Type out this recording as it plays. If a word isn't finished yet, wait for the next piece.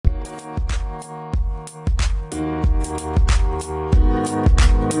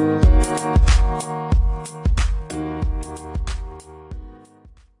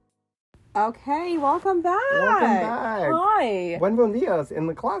Okay, welcome back. Welcome back. Hi. Buenos dias in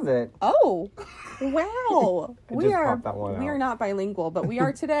the closet. Oh, wow. Just popped that one we out. are not bilingual, but we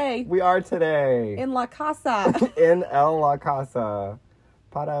are today We are today in La Casa. in El La Casa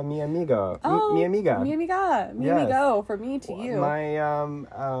para mi amigo. Oh, mi amiga. Mi amiga. Mi Yes. amigo. For me to you. My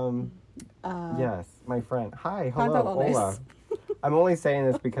yes, my friend. Hi, hello, Pantalones. hola. I'm only saying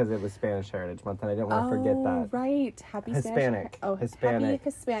this because it was Spanish Heritage Month, and I didn't want to forget that. Right. Happy Hispanic. Happy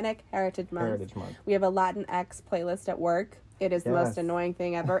Hispanic Heritage Month. Heritage Month. We have a Latinx playlist at work. It is the most Yes. annoying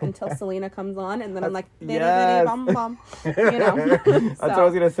thing ever until Selena comes on, and then I'm like, Yes. bum bum. You know. That's what I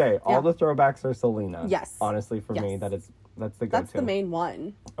was gonna say. All yeah. the throwbacks are Selena. Yes. Honestly, for me, Yes. that's the go-to. That's the main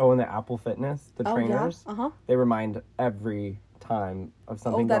one. Oh, and the Apple Fitness, the Oh, trainers. yeah? Uh-huh. They remind every time of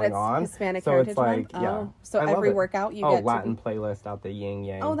something that going it's on. Hispanic so Heritage it's like, Month? yeah. Oh, so I love every it. workout you oh, get to- Latin playlist out the yin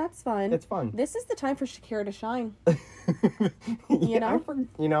yang. Oh, that's fun. It's fun. This is the time for Shakira to shine. you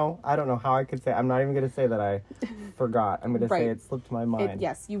know? I don't know how I could say. I'm not even going to say that I forgot. I'm going to say Right. it slipped my mind.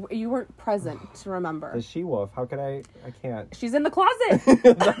 Yes, you weren't present to remember. The she-wolf. How could I can't. She's in the closet.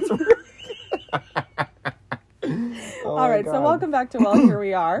 That's Oh All my right, so God. welcome back to Well, Here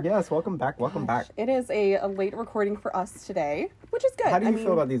We Are. Yes, welcome back. Welcome back. It is a late recording for us today, which is good. How do you I feel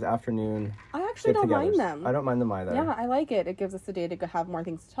mean, about these afternoon I actually don't mind get-togethers? them. I don't mind them either. Yeah, I like it. It gives us a day to have more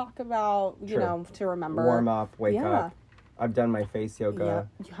things to talk about, you True. know, to remember. Warm up, wake Yeah. up. I've done my face yoga,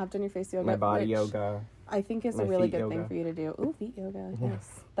 Yeah, you have done your face yoga. my body which yoga. I think is my a really feet good thing yoga. for you to do. Ooh, feet yoga. Yeah.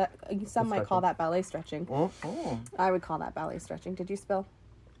 Yes. That some might call that ballet stretching. Oh, I would call that ballet stretching. Did you spill?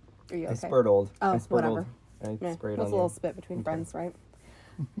 Are you okay? I spurtled. Oh, I spurtled. whatever. I Yeah, sprayed that's on a little you. spit between friends, right?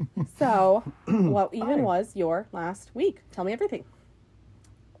 So, what even Hi. was your last week? Tell me everything.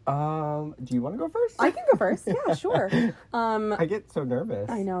 Do you want to go first? I can go first. Yeah, sure. I get so nervous.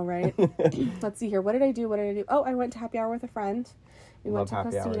 I know, right? Let's see here. What did I do? Oh, I went to happy hour with a friend. We went Love to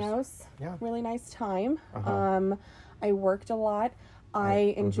happy hours. Costino's. Yeah. Really nice time. Uh-huh. I worked a lot.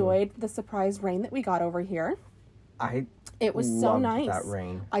 I enjoyed the surprise rain that we got over here. It was so loved nice. that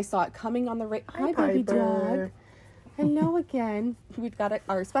rain. I saw it coming on the rain. Hi, Hi, baby Piper. dog. Hello again. We've got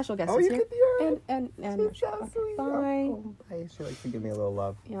our special guest Oh, is you here. could be her. And She's so okay, sweet. bye. Oh, bye. She likes to give me a little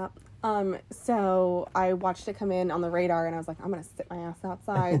love. Yeah. So I watched it come in on the radar, and I was like, I'm gonna sit my ass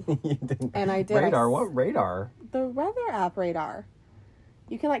outside. You didn't. And I did. Radar? What radar? The weather app radar.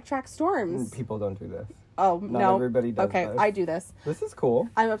 You can like track storms. People don't do this. Oh Not no. everybody does Okay, this. I do this. This is cool.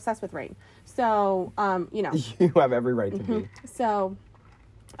 I'm obsessed with rain. So, you know. You have every right to be. So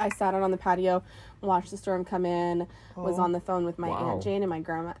I sat out on the patio, watched the storm come in, was on the phone with my Wow. Aunt Jane and my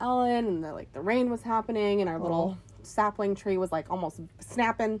Grandma Ellen, and the rain was happening, and our little sapling tree was like almost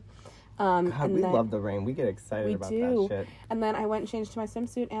snapping. God, and we then- love the rain. We get excited We about do. that shit. And then I went and changed to my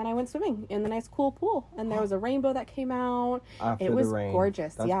swimsuit, and I went swimming in the nice cool pool. And there was a rainbow that came out. After It was the rain.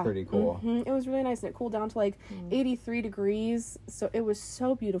 gorgeous. That's yeah. pretty cool. Mhm. It was really nice, and it cooled down to like 83 degrees. So it was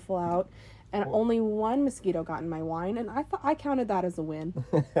so beautiful out. And only one mosquito got in my wine, and I counted that as a win.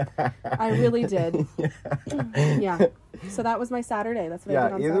 I really did. Yeah. So that was my Saturday. That's what I did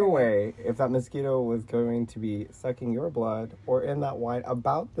Yeah, on either Saturday. way, if that mosquito was going to be sucking your blood or in that wine,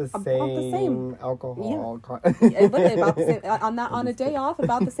 about the the same, same. alcohol. Yeah, literally about the same on a day off,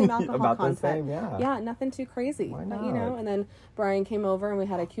 about the same alcohol About the content. same, yeah. Yeah, nothing too crazy. Why But, you know, not? and then Brian came over and we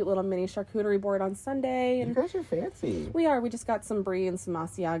had a cute little mini charcuterie board on Sunday, You and guys are fancy. we just got some brie and some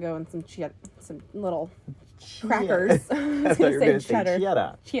Asiago and some little crackers. I was I thought gonna you were say going to say cheddar.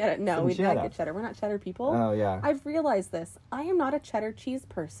 cheddar. Cheddar. No, Some we did not cheddar. get cheddar. We're not cheddar people. Oh, yeah. I've realized this. I am not a cheddar cheese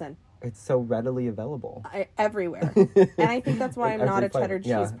person. It's so readily available. Everywhere. And I think that's why In I'm not every a flavor. cheddar cheese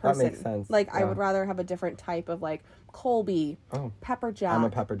Yeah, that person. makes sense. Like, I Yeah. would rather have a different type of, like, Colby, Oh. pepper jack. I'm a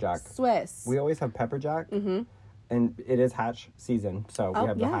pepper jack. Swiss. We always have pepper jack. Mm-hmm. And it is Hatch season, so Oh, we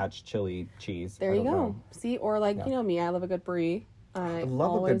have yeah. the Hatch chili cheese. There I you don't go. know. See, or like, Yeah. you know me, I love a good brie. I I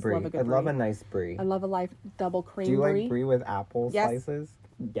love a always good brie. love a good I love brie. a nice brie. I love a life double cream Do you brie. like brie with apple Yes. slices?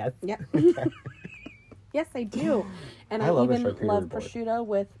 Yes. Yep. Yes, I do. And I I, love a even charcuterie love board. prosciutto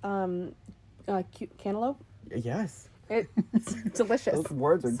with cantaloupe. Yes. It's delicious. Those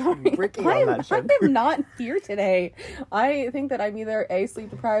words are Sorry. tricky on that shit. I am not here today. I think that I'm either A, sleep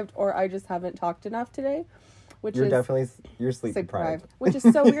deprived, or I just haven't talked enough today. Which You're is definitely sleep deprived. Which is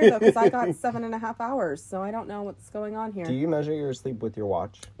so weird though, because I got 7.5 hours, so I don't know what's going on here. Do you measure your sleep with your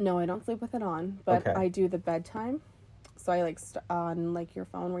watch? No, I don't sleep with it on, but Okay. I do the bedtime. So I like on like your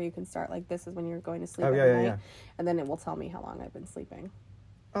phone where you can start like this is when you're going to sleep Oh, every yeah, yeah, night, yeah. and then it will tell me how long I've been sleeping.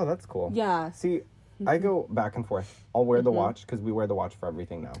 Oh, that's cool. Yeah. See, I go back and forth. I'll wear the watch because we wear the watch for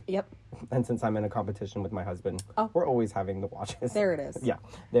everything now. Yep. And since I'm in a competition with my husband, Oh. we're always having the watches. There it is. Yeah,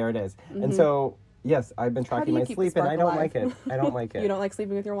 there it is. And so Yes, I've been How do tracking you my keep sleep, the and I spark don't like alive? it. I don't like it. You don't like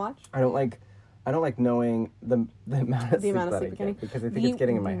sleeping with your watch? I don't like knowing the amount of The sleep amount of that sleep I you're getting. get because I think it's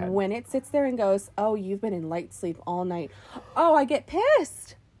getting in my head. When it sits there and goes, oh, you've been in light sleep all night. Oh, I get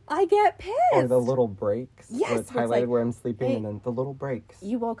pissed. I get pissed. Or the little breaks. Yes, Where it's where highlighted it's like, where I'm sleeping, hey, and then the little breaks.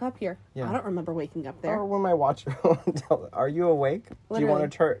 You woke up here. Yeah. I don't remember waking up there. Or when my watch, are you awake? Literally. Do you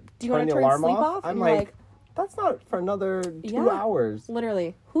want to turn the turn alarm sleep off? off? I'm And you're like, that's not for another 2 Yeah. hours.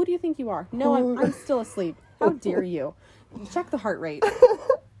 Literally. Who do you think you are? No, I'm still asleep. How dare you? Check the heart rate.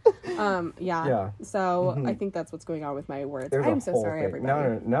 Yeah. So I think that's what's going on with my words. There's I'm a so whole sorry, thing.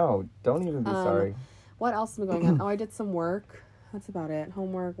 everybody. No, don't even be sorry. What else is going on? Oh, I did some work. That's about it.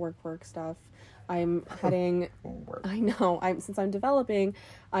 Homework, work stuff. I'm heading. Work. I know. Since I'm developing,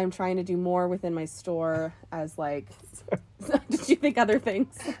 I'm trying to do more within my store as like. Did you think other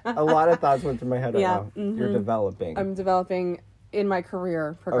things? A lot of thoughts went through my head right Yeah, now. You're developing. I'm developing in my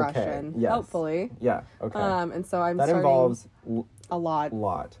career progression. Okay, yes. Hopefully. Yeah. Okay. And so I'm that starting involves a lot.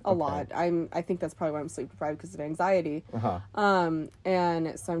 lot. A lot. I think that's probably why I'm sleep deprived because of anxiety. Uh-huh.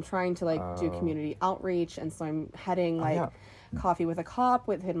 And so I'm trying to like do community outreach, and so I'm heading like Coffee with a Cop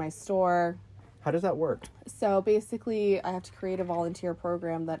within my store. How does that work? So basically, I have to create a volunteer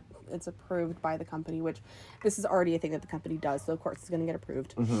program that it's approved by the company, which this is already a thing that the company does. So of course it's going to get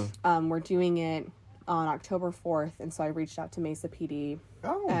approved. We're doing it on October 4th, and so I reached out to Mesa PD,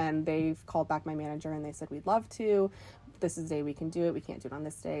 and they've called back my manager, and they said we'd love to. This is the day we can do it. We can't do it on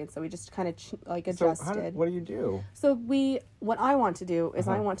this day, and so we just kind of adjusted. So what do you do? So what I want to do is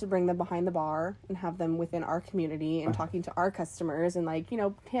I want to bring them behind the bar and have them within our community and talking to our customers and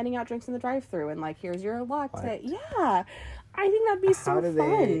handing out drinks in the drive-thru and here's your latte. What? Yeah, I think that'd be so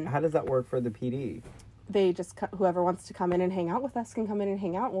fun. How does that work for the PD? They just whoever wants to come in and hang out with us can come in and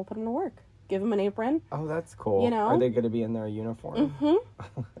hang out. And we'll put them to work. Give them an apron. Oh, that's cool. Are they going to be in their uniform?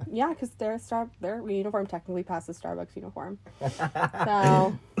 Yeah, because their uniform technically passes Starbucks uniform. So,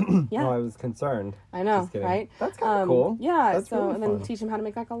 yeah. Oh, I was concerned. I know, Just kidding. right? That's kind of cool. Yeah, that's really and then fun. teach them how to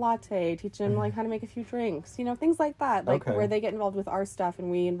make a latte, teach them how to make a few drinks, things like that. Where they get involved with our stuff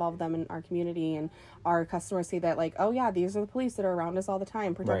and we involve them in our community, and our customers see that oh yeah, these are the police that are around us all the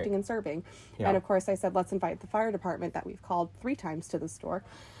time protecting and serving. Yeah. And of course I said, let's invite the fire department that we've called 3 times to the store.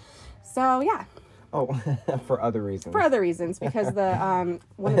 So yeah. Oh, for other reasons. For other reasons, because the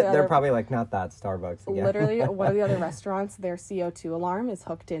one of the They're other, probably like, not that Starbucks again. literally one of the other restaurants, their CO2 alarm is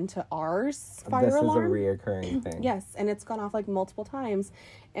hooked into ours fire this alarm. This is a reoccurring thing. Yes, and it's gone off multiple times.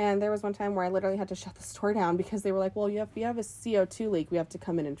 And there was one time where I literally had to shut the store down because they were like, well, we have a CO2 leak. We have to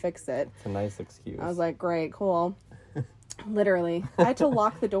come in and fix it. It's a nice excuse. I was like, great, cool. Literally. I had to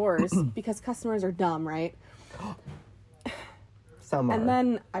lock the doors because customers are dumb, right? Some are. And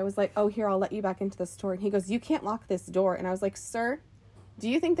then I was like, oh, here, I'll let you back into the store. And he goes, you can't lock this door. And I was like, sir, do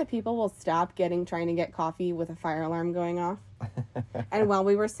you think that people will stop trying to get coffee with a fire alarm going off? And while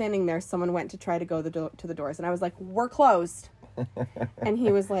we were standing there, someone went to try to go to the doors. And I was like, we're closed. And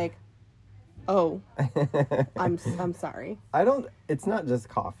he was like, oh, I'm sorry. It's not just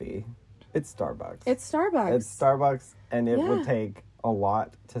coffee. It's Starbucks. It's Starbucks. It's Starbucks, and it would take a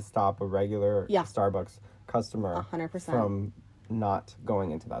lot to stop a regular Starbucks customer 100%. from not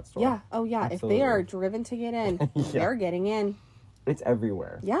going into that store. Yeah. Oh, yeah. Absolutely. If they are driven to get in, they're getting in. It's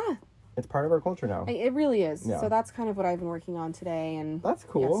everywhere. Yeah. It's part of our culture now. It really is. Yeah. So that's kind of what I've been working on today and That's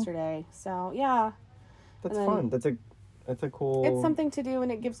cool. yesterday. So, yeah. That's fun. That's a cool... It's something to do, and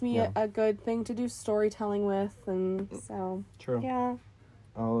it gives me a good thing to do storytelling with, and so... True. Yeah.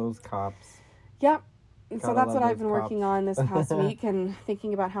 All those cops. Yep. And so Gotta that's love what I've those been cops. working on this past week, and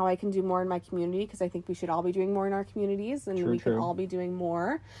thinking about how I can do more in my community, because I think we should all be doing more in our communities, and we can all be doing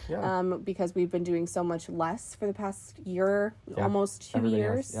more, because we've been doing so much less for the past year, almost 2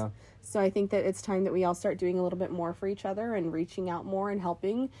 years. Yeah. So I think that it's time that we all start doing a little bit more for each other and reaching out more and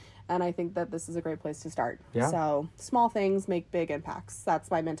helping, and I think that this is a great place to start. Yeah. So small things make big impacts.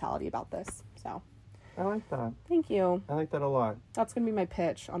 That's my mentality about this. So I like that. thank you. I like that a lot. That's going to be my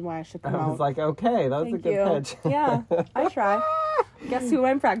pitch on why I should come I was out. like, okay, that was Thank a good you. pitch. Yeah, I try. Guess who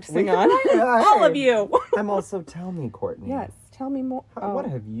I'm practicing can on? try it. All of Hey. you. I'm also, tell me, Courtney. Yes, tell me more. What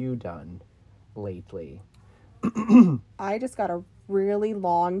have you done lately? I just got a really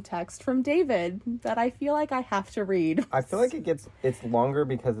long text from David that I feel like I have to read. I feel like it's longer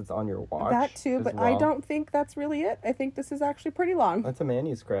because it's on your watch. That too, as but well. I don't think that's really it. I think this is actually pretty long. That's a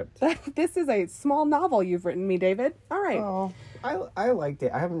manuscript. This is a small novel you've written me, David. All right. Oh, I liked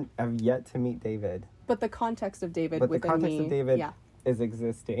it. I've yet to meet David. But the context of David But the within context me, of David yeah. is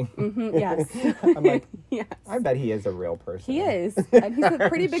existing. Yes. I'm like, Yes. I bet he is a real person. He is. And he's a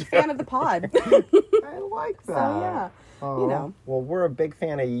pretty big fan of the pod. I like that. So, yeah. Oh, You know. Well, we're a big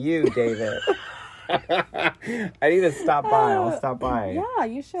fan of you, David. I need to stop by. I'll stop by. Yeah,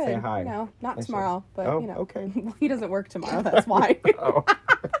 you should. Say hi. You know, not I should. tomorrow, but Oh, you know. okay. He doesn't work tomorrow. That's why. Oh.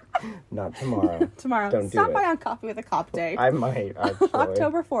 Not tomorrow. Tomorrow. Don't do Stop it. by on Coffee with a Cop Day. I might, actually.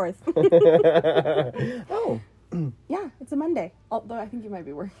 October 4th. Oh. Yeah, it's a Monday. Although I think you might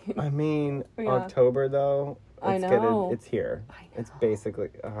be working. I mean, Yeah. October, though. I It's know. It's here. I know. It's basically...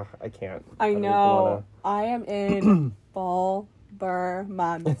 I can't. I don't even know. I am in fall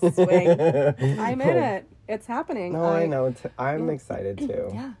month swing. I'm in it. It's happening. No, I know. I'm excited, too.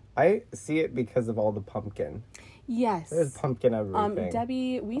 Yeah. I see it because of all the pumpkin. Yes. There's pumpkin everything.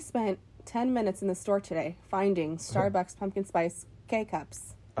 Debbie, we spent 10 minutes in the store today finding Starbucks pumpkin spice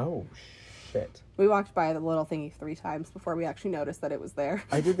K-Cups. Oh, shit. We walked by the little thingy 3 times before we actually noticed that it was there.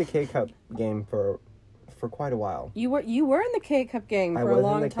 I did the K-Cup game for quite a while. You were in the K-Cup gang I for was a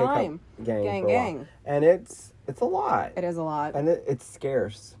long in the K-Cup time. gang for a Gang. while. And it's a lot. It is a lot. And it's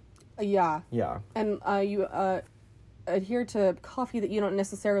scarce. Yeah. Yeah. And you adhere to coffee that you don't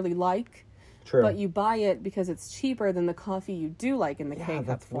necessarily like. True. But you buy it because it's cheaper than the coffee you do like in the K-Cup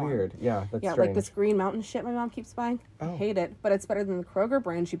that's form. weird. Yeah, that's Yeah, strange. like this Green Mountain shit my mom keeps buying. I Oh. hate it, but it's better than the Kroger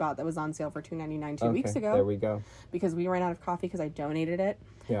brand she bought that was on sale for $2.99 2 weeks ago. There we go. Because we ran out of coffee because I donated it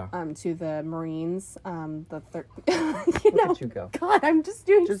Yeah. to the Marines. You Look know, at you go. God, I'm just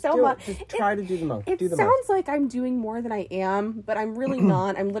doing Just so do much. it. Just try to do the most. It Do the sounds most. like I'm doing more than I am, but I'm really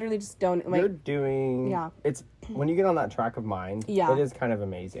not. I'm literally just donating. You're Like, doing... Yeah. It's... When you get on that track of mind, Yeah. it is kind of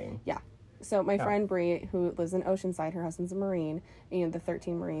amazing. yeah. So my friend Bree, who lives in Oceanside, her husband's a Marine. You know, the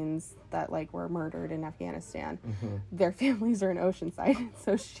 13 Marines that like were murdered in Afghanistan, their families are in Oceanside.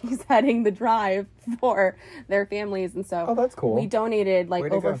 So she's heading the drive for their families, and so Oh, that's cool. we donated like Way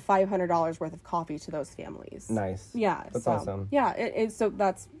to over go. $500 worth of coffee to those families. Nice. Yeah, That's so, awesome. Yeah, so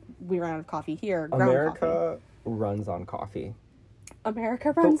we ran out of coffee here. Ground coffee. America runs on coffee.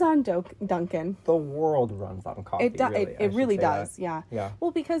 America runs on Dunkin'. The world runs on coffee. It really say does. that. Yeah. Yeah.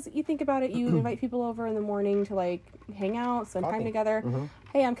 Well, because you think about it, you invite people over in the morning to like hang out, spend time Coffee. together. Mhm.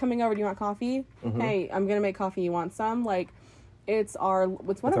 Hey, I'm coming over. Do you want coffee? Hey, I'm gonna make coffee. You want some? Like, it's one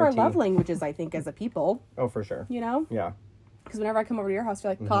of our our tea. love languages, I think, as a people. Oh, for sure. You know, Yeah. because whenever I come over to your house,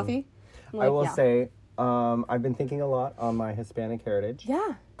 you're like coffee. I'm I like, will yeah. say, I've been thinking a lot on my Hispanic heritage.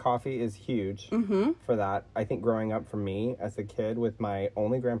 Yeah. Coffee is huge for that. I think growing up for me as a kid with my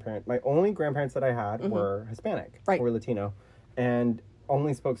only grandparents that I had were Hispanic, Right. were Latino, and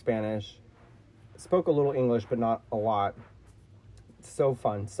only spoke Spanish, spoke a little English, but not a lot. So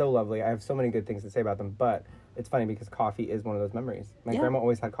fun, so lovely. I have so many good things to say about them, but it's funny because coffee is one of those memories. My Yeah. grandma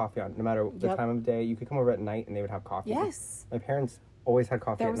always had coffee on, no matter the Yep. time of day. You could come over at night and they would have coffee. Yes. My parents always had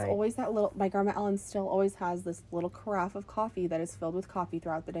coffee There at was night. always that little. My grandma Ellen still always has this little carafe of coffee that is filled with coffee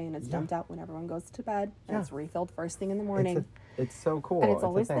throughout the day, and it's Yeah. dumped out when everyone goes to bed, and Yeah. it's refilled first thing in the morning. It's so cool. And it's a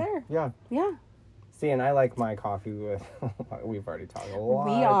always thing. there. Yeah. Yeah. See, and I like my coffee with, we've already talked a lot.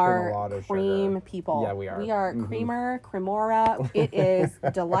 We with are a lot of cream sugar. people. Yeah, we are. We are creamer, cremora. It is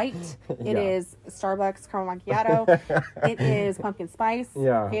delight. It is Starbucks caramel macchiato. It is pumpkin spice.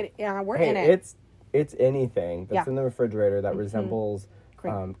 Yeah. We're in it. It's anything that's Yeah. in the refrigerator that resembles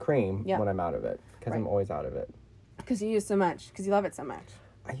Cream. cream Yeah. when I'm out of it. Because I'm Right. always out of it. Because you use so much. Because you love it so much.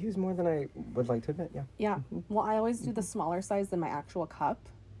 I use more than I would like to admit, yeah. Yeah. Well, I always do the smaller size than my actual cup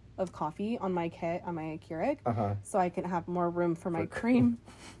of coffee on my Keurig, Uh-huh. so I can have more room for my cream.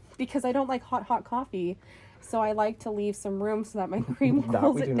 Because I don't like hot coffee, so I like to leave some room so that my cream That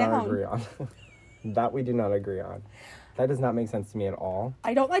cools we it do down. not agree on. That we do not agree on. That does not make sense to me at all.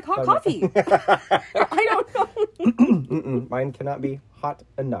 I don't like hot coffee. I don't know. Mm-mm. Mine cannot be hot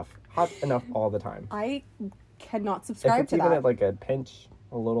enough. Hot enough all the time. I cannot If subscribe it's to even that. at like a pinch,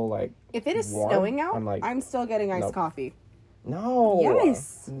 a little like If it is warm, snowing out, I'm like, I'm still getting iced nope. coffee. no.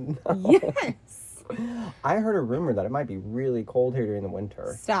 Yes. No. Yes. I heard a rumor that it might be really cold here during the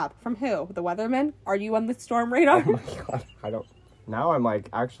winter. Stop. From who? The weatherman? Are you on the storm radar? Oh my god, I don't. Now I'm like,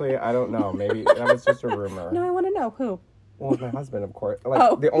 actually, I don't know. Maybe that was just a rumor. No, I want to know who. Well, my husband, of course. Like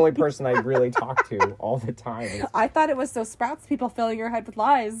Oh. the only person I really talk to all the time. Is, I thought it was so Sprouts people filling your head with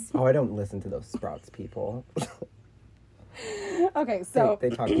lies. oh, I don't listen to those Sprouts people. Okay, so they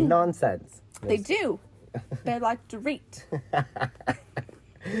talk nonsense. they do. They like to read. I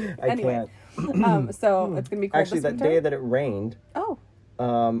Anyway. can't. So it's gonna be cold Actually, this that winter. day that it rained, Oh.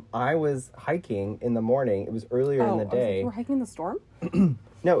 I was hiking in the morning. It was earlier in the I was like, day. you were hiking in the storm?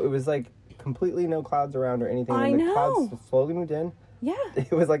 No, it was like completely no clouds around or anything. I and the know. clouds slowly moved in. Yeah.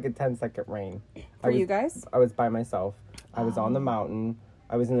 It was like a 10-second rain. For you guys? I was by myself. I was on the mountain.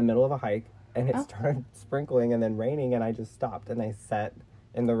 I was in the middle of a hike, and it started sprinkling and then raining, and I just stopped and I sat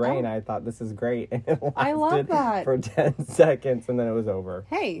in the rain. I thought, this is great. And it lasted I love that. for 10 seconds, and then it was over.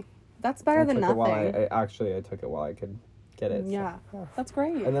 Hey, That's better than took it while nothing. I took it while I could get it. Yeah. So, That's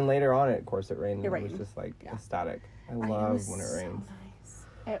great. And then later on, of course, it rained. It And I rained. was just like Yeah. ecstatic. I It love was when it so rains.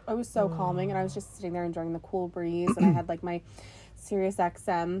 nice. It was so calming, and I was just sitting there enjoying the cool breeze, and I had like my Sirius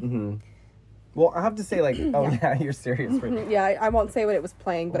XM. Mm-hmm. Well, I have to say, like, oh yeah, you're serious. Right? Yeah, I won't say what it was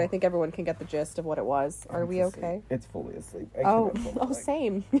playing, but I think everyone can get the gist of what it was. Are we okay? It's fully asleep. Oh,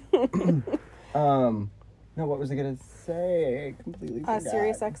 same. No, what was I gonna say? I completely forgot.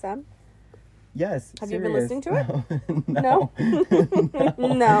 Sirius XM. Yes. Have you been listening to it? No.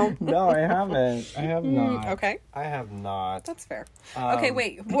 No. No, I haven't. I have not. Okay. I have not. That's fair. Um, Okay,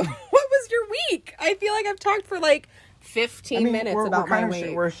 wait. What was your week? I feel like I've talked for like 15 minutes about my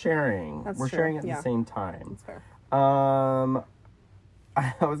week. We're sharing. That's we're true, sharing at yeah. the same time. That's fair.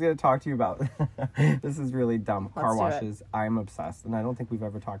 I was going to talk to you about this is really dumb. Car Let's do it. washes. I'm obsessed, and I don't think we've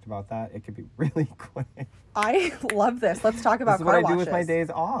ever talked about that. It could be really quick. I love this. Let's talk about This is car what washes. I do with my days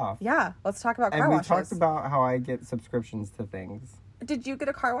off. Yeah, let's talk about car And we washes. talked about how I get subscriptions to things. Did you get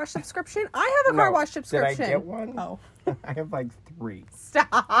a car wash subscription? I have a car No. wash subscription. Did I get one? Oh. I have like 3.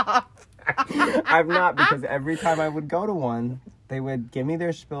 Stop. I've not, because every time I would go to one, they would give me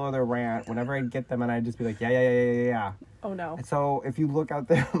their spiel or their rant whenever I'd get them, and I'd just be like, yeah. Oh no. So if you look out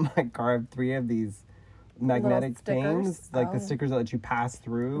there in my car, I have 3 of these magnetic stickers? things, like Oh. the stickers that let you pass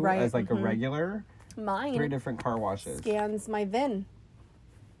through Right, as like a mhm. regular. 3 Mine different car washes. scans my VIN.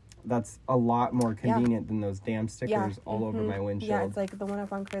 That's a lot more convenient than those damn stickers Yeah. all over mhm. my windshield. Yeah, it's like the one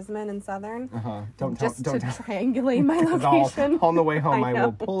up on Chrisman and Southern. Don't Just don't to triangulate my 'cause location. on the way home, I know.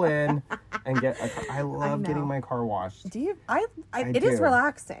 will pull in and get a car. I love know. getting my car washed. Do you? It do. is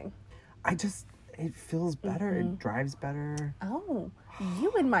relaxing. It feels better. Mm-hmm. It drives better. Oh,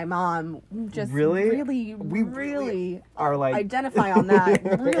 you and my mom just Really? really, We are like identify on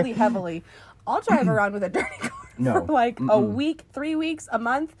that really heavily. I'll drive around with a dirty car No. for like a week, 3 weeks, a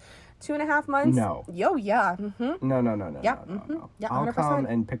month, 2.5 months. No. Yo, yeah. Mm-hmm. No. Yeah, No. yeah, I'll 100%. come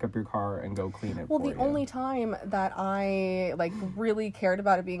and pick up your car and go clean it Well, for the you. only time that I like really cared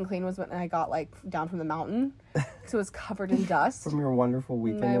about it being clean was when I got like down from the mountain, so it was covered in dust. From your wonderful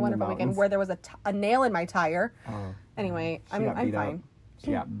weekend My in wonderful the weekend mountains. where there was a nail in my tire. Oh, Anyway, she got I'm beat up. fine.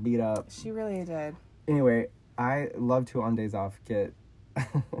 She got beat up. She really did. Anyway, I love to on days off get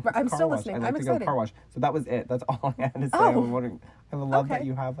I'm car still wash. listening. I like I'm to excited. go car wash. So that was it. That's all I had to say. Oh. I was wondering. I would love that Okay.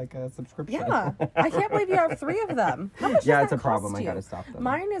 you have like a subscription. Yeah, I can't believe you have 3 of them. How much Yeah, does it's a that problem. cost I you? gotta stop them.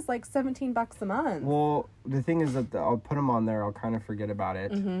 Mine is like $17 a month. Well, the thing is that I'll put them on there. I'll kind of forget about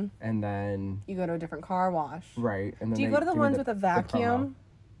it, Mm-hmm. and then You go to a different car wash. right, and then Do you they go to the give me ones with a promo. vacuum?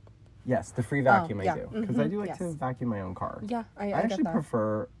 Yes, the free vacuum yeah. I do because I Mhm, do like to yes. vacuum my own car. Yeah, I I actually get that.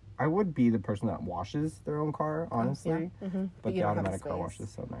 prefer. I would be the person that washes their own car, honestly. Yeah. Mm-hmm. But you the don't have automatic car space. wash is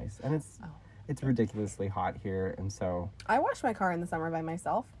so nice, and it's Oh. it's ridiculously hot here, and so I wash my car in the summer by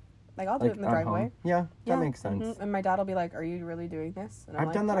myself. Like I'll do like it in the at driveway. home. Yeah, Yeah, that makes sense. mhm. And my dad will be like, "Are you really doing this?" And I'm I've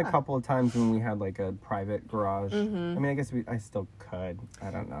like, done that "Yeah." a couple of times when we had like a private garage. Mhm. I mean, I guess I still could.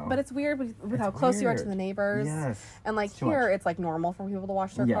 I don't know. But it's weird with how It's close you are to weird. the neighbors. Yes. And like It's too here, much. it's like normal for people to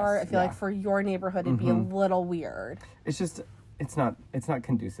wash their Yes, car. I feel like yeah. for your neighborhood, it'd be a Mhm. little weird. It's just it's not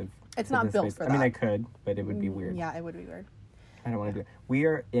conducive. It's to not this built space. for I mean, that. I could, but it would be weird. Yeah, it would be weird. I don't want to do it. We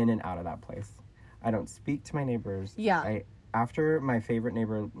are in and out of that place. I don't speak to my neighbors. Yeah. After my favorite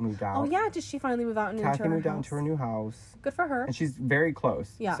neighbor moved out. Oh yeah, did she finally move out into Kathy her moved out house? into her new house, Good for her. and she's very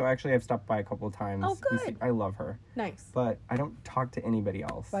close. Yeah. So actually, I've stopped by a couple of times. Oh, We see- good. I love her, Nice. but I don't talk to anybody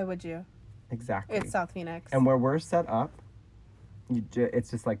else. Why would you? Exactly. It's South Phoenix. And where we're set up,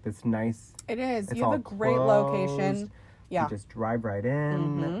 it's just like this nice. It is. It's You have all a great closed. location. Yeah. You just drive right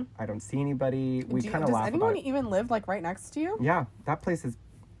in. Mhm. I don't see anybody. We kind of Does laugh anyone about it. even live like right next to you? Yeah, that place is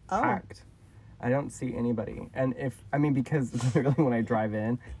Oh. packed. I don't see anybody. And because literally when I drive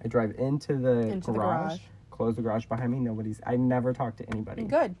into the Into the garage, garage. close the garage behind me, I never talk to anybody.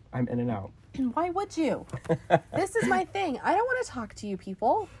 Good. I'm in and out. Why would you? This is my thing. I don't want to talk to you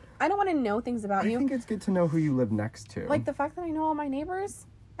people. I don't want to know things about I you. think it's good to know who you live next to. Like the fact that I know all my neighbors,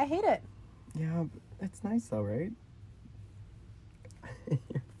 I hate it. Yeah, but it's nice though, right?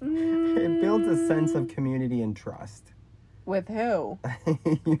 It builds a sense of community and trust. With who?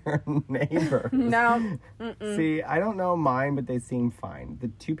 Your neighbors. No. See, I don't know mine, but they seem fine. The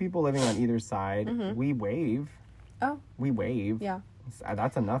 2 people living on either side, we wave. Oh, We wave. yeah.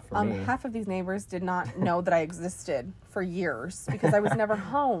 That's enough for me. Half of these neighbors did not know that I existed for years because I was never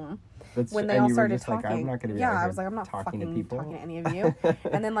home That's when true. they And all you were started just talking. like, I'm not going to be yeah, out I here was like, I'm not talking fucking to people. talking to any of you.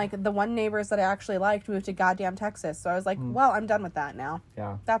 And then like the one neighbors that I actually liked moved to goddamn Texas. So I was like, Mm. well, I'm done with that now.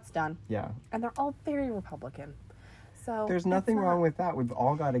 Yeah, That's done. yeah. And they're all very Republican. So There's nothing wrong with that. We've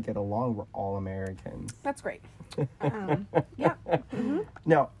all got to get along. We're all Americans. That's great. Yeah.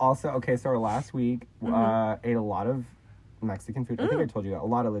 No, also, okay, so last week, ate a lot of Mexican food. I think I told you that. A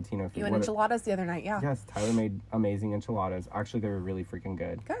lot of Latino food. You had enchiladas the other night, yeah. Yes, Tyler made amazing enchiladas. Actually, they were really freaking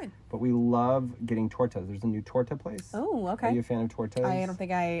good. Good. But we love getting tortas. There's a new torta place. Oh, okay. Are you a fan of tortas? I don't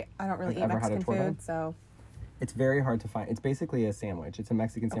think I don't really eat ever had a Mexican torta? food, so It's very hard to find. It's basically a sandwich. It's a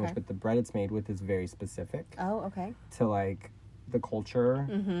Mexican sandwich, Okay. but the bread it's made with is very specific okay. to like the culture.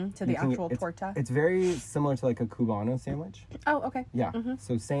 To the actual it's, torta. It's very similar to like a Cubano sandwich. Oh, okay. Yeah.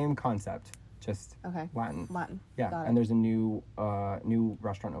 So same concept, just Okay. Latin. Latin. Yeah. Got And it. there's a new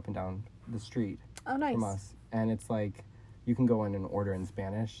restaurant open down the street Oh, nice. from us, and it's like you can go in and order in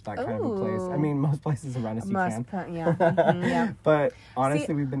Spanish. That kind of a place. I Ooh. mean, most places around us you can. Yeah. Yeah. But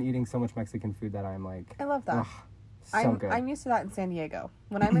honestly, we've been eating so much Mexican food that I'm like, I love that. ugh, so good. I'm used to that in San Diego.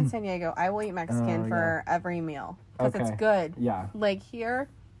 When I'm in San Diego, I will eat Mexican Oh, for every meal because it's Okay. good. Yeah. Like here,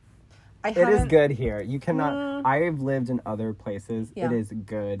 I It haven't. is good here. You cannot. I've lived in other places. Yeah. It is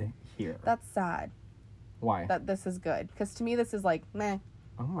good here. That's sad Why? that this is good because to me this is like meh.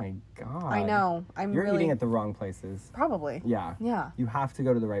 Oh my god. I know. You're really eating at the wrong places. probably. Yeah. Yeah. You have to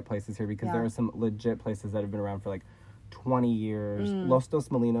go to the right places here because Yeah. there are some legit places that have been around for like 20 years. Mm. Los Dos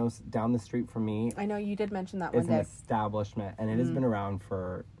Molinos down the street from me I know you did mention that is one an day. establishment and it has been around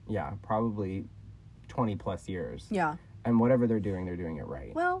for probably 20 plus years. Yeah. And whatever they're doing it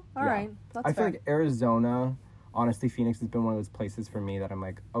right. Well, all Yeah. right. That's I feel fair. like Arizona, honestly, Phoenix has been one of those places for me that I'm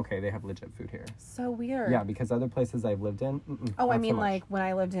like, okay, they have legit food here. So weird. Yeah, because other places I've lived in. Oh, not I so mean, much. like when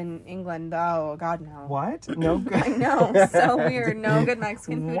I lived in England. Oh God, no. What? No good. I know, so weird. No good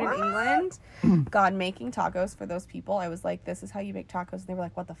Mexican food What? in England. God, making tacos for those people. I was like, this is how you make tacos. And they were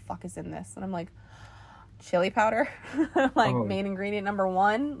like, what the fuck is in this? And I'm like, chili powder. Like Oh. main ingredient number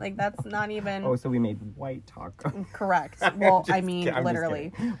one. Like that's not even Oh, so we made white taco. correct. Well, I Just mean, kid- I'm just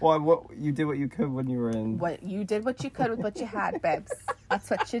literally. kidding. Well, what you did what you could when you were in. What you did what you could with what you had, babes. That's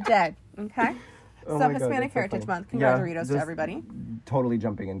what you did. Okay? Oh So my God, Hispanic that's so Heritage funny. Month. Yeah, Congratulations to just everybody. Totally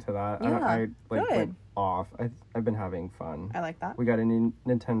jumping into that. Yeah, I like good. went off. I've been having fun. I like that. We got a new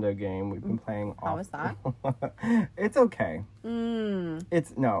Nintendo game. We've been playing. How off. was that? It's okay.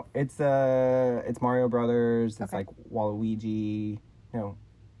 It's Mario Brothers. It's Okay. like Waluigi. No.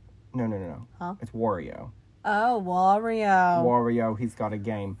 Huh? It's Wario. Oh, Wario. Wario. He's got a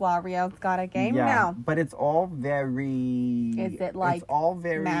game. Wario's got a game Yeah, now. but it's all very. Is it like It's all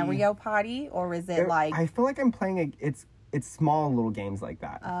very Mario Party or is it like I feel like I'm playing it's small little games like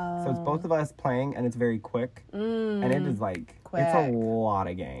that. So it's both of us playing and it's very quick. And it is like it's a Quick. lot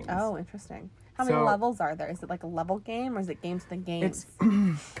of games. Oh, interesting. How many So- levels are there? Is it like a level game or is it games within games?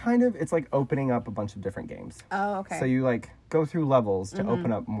 It's kind of it's like opening up a bunch of different games. Oh, okay. So you like go through levels to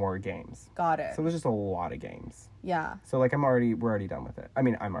open up more games. Got it. So there's just a lot of games. Yeah. So like we're already done with it. I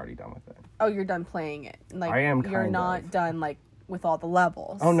mean, I'm already done with it. Oh, you're done playing it. Like I am you're kind not of. done like with all the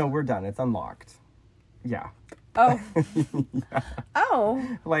levels. Oh no, we're done. It's unlocked. Yeah. Oh.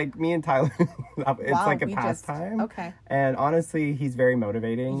 Oh. Like me and Tyler, it's Wow, like a we just- pastime. okay. And honestly, he's very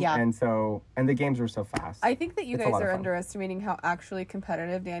motivating. Yeah. And the games were so fast. I think that you It's a guys lot of are fun. underestimating how actually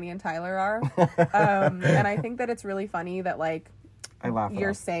competitive Danny and Tyler are. And I think that it's really funny that like I laugh.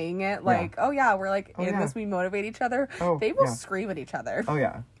 you're saying it like, oh yeah, we're like in yeah. this, we motivate each other. Oh, They will yeah. scream at each other. Oh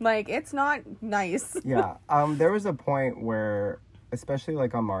yeah. Like it's not nice. Yeah. There was a point where, especially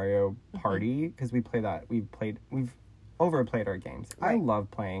like on Mario Mm-hmm. Party, because we've overplayed our games. I Right. love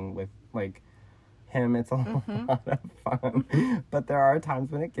playing with like him. It's a Mm-hmm. lot of fun. But there are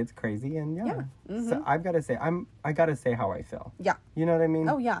times when it gets crazy, and Yeah. So I've got to say, I got to say how I feel. Yeah. You know what I mean?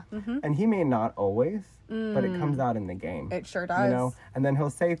 Oh yeah. Mm-hmm. And he may not always, but it comes out in the game. It sure does. You know, and then he'll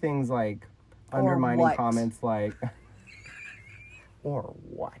say things like undermining what? comments like, or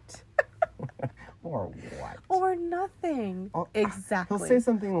what, or what. Or nothing. Oh, Exactly. He'll say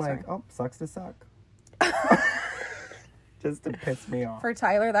something like, Sorry. "Oh, sucks to suck," just to piss me off. For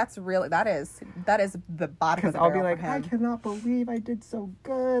Tyler, that is the bottom of Because the I'll be barrel like, for "I him. cannot believe I did so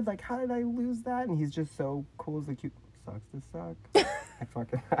good. Like, how did I lose that?" And he's just so cool as like, "You sucks to suck."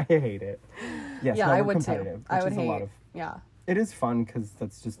 I hate it. Yes, Yeah, no, I we're would competitive, too. I which would is hate. a lot of. Yeah. It is fun because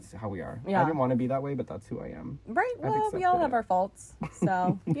that's just how we are. Yeah. I didn't want to be that way, but that's who I am. Right. I've Well, we all accepted have it. our faults,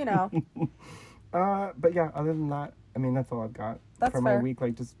 so you know. But yeah, other than that, I mean, that's all I've got That's for my fair. week.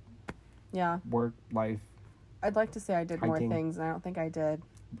 Like just Yeah. work, life. I'd like to say I did more Hiking. things, and I don't think I did.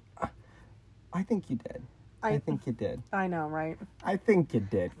 I think you did. I think you did. I know, right? I think you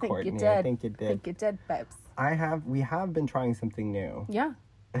did, Think Courtney. you did. I think you did. Think you did, babes. We have been trying something new. Yeah.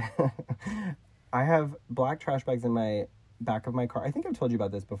 I have black trash bags in my back of my car. I think I've told you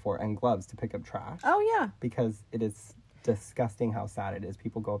about this before, and gloves to pick up trash. Oh, yeah. Because it is disgusting how sad it is.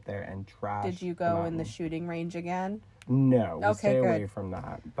 People go up there and trash. Did you go in the shooting range again? No, we stay good. away from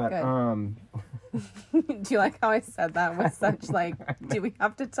that. But Do you like how I said that with such like, do we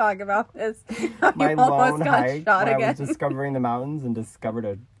have to talk about this? my You almost lone got hike shot when I again. was discovering the mountains and discovered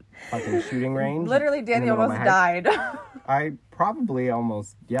a fucking shooting range. Literally, Danny in the middle of almost my hike. died. I probably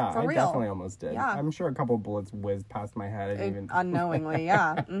almost, For I real. definitely almost did. Yeah. I'm sure a couple bullets whizzed past my head. I didn't even. Unknowingly,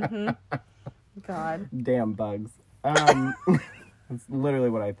 yeah. Mm-hmm. God. Damn bugs. That's literally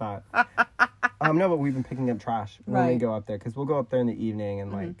what I thought. No, but we've been picking up trash when we Right. go up there because we'll go up there in the evening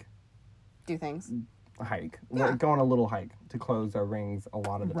and like Do things. hike. Yeah. We'll go on a little hike to close our rings a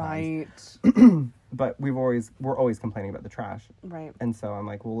lot of the times. Right. But we're always complaining about the trash, Right. and so I'm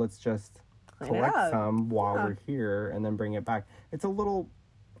like, well, let's just Clean it collect up. some while Yeah. we're here and then bring it back. It's a little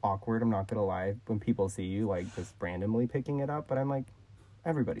awkward. I'm not gonna lie when people see you like just randomly picking it up, but I'm like,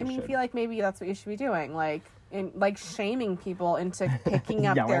 everybody I mean, should. I feel like maybe that's what you should be doing, like shaming people into picking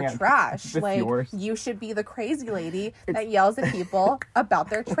up Yelling their at trash. it's Like yours. you should be the crazy lady that yells at people about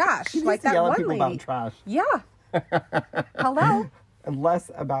their trash, She needs like to that yell at one people lady. about trash. Yeah. Hello. And less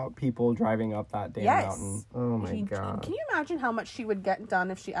about people driving up that damn Yes. mountain. Oh my god. Can you imagine how much she would get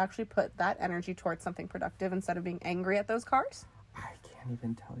done if she actually put that energy towards something productive instead of being angry at those cars? I can't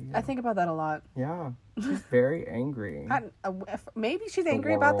even tell you. I think about that a lot. Yeah. She's very angry. Maybe she's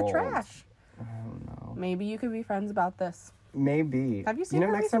angry about the world. trash. I don't know. Maybe you could be friends about this. Maybe. Have you seen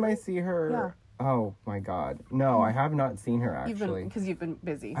her next time I recently? see her. Yeah. Oh my god. No, I have not seen her actually. Because you've been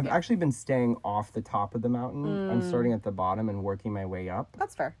busy. I've Yeah. actually been staying off the top of the mountain. I'm starting at the bottom and working my way up.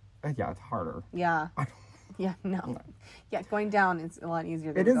 That's fair. Yeah, it's harder. Yeah. Yeah, no. Yeah, going down is a lot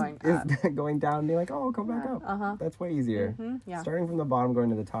easier than It is going up. going down and being like, oh, go back up. Uh-huh. That's way easier. Yeah. Starting from the bottom, going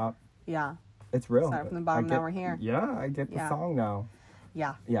to the top. Yeah. It's real. Starting from the bottom, I now get- we're here. Yeah, I get the Yeah. song now.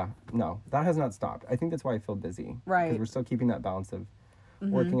 Yeah. Yeah, no, that has not stopped. I think that's why I feel busy. Right. Because we're still keeping that balance of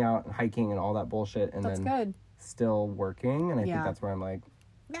working out and hiking and all that bullshit and That's then good. still working. And I Yeah. think that's where I'm like,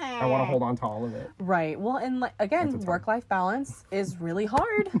 I want to hold on to all of it. Right. Well, and again, That's what's hard. work-life balance is really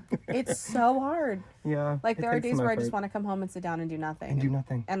hard. It's so hard. Yeah. Like, it there are takes days some where I just effort. want to come home and sit down and do nothing. And do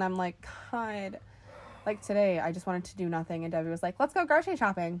nothing. And I'm like, God. Like, today, I just wanted to do nothing. And Debbie was like, let's go grocery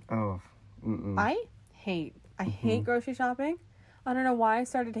shopping. Oh. Mm-mm. I hate grocery shopping. I don't know why I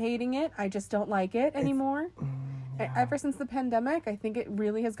started hating it. I just don't like it anymore. Ever since the pandemic, I think it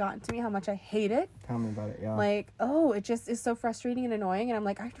really has gotten to me how much I hate it. Tell me about it, yeah. Like, oh, it just is so frustrating and annoying. And I'm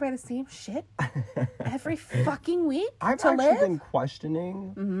like, I have to buy the same shit every fucking week I've to actually live. been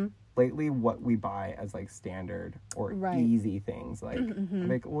questioning lately what we buy as like standard or Right. easy things. Like,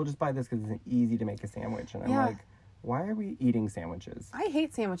 we'll just buy this because it's easy to make a sandwich. And I'm Yeah. like, why are we eating sandwiches? I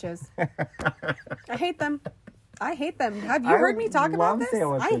hate sandwiches. I hate them. I hate them. Have you I heard me talk about love this? I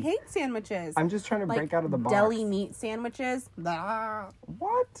sandwiches. hate sandwiches. I'm just trying to like break out of the box. deli meat sandwiches. Blah.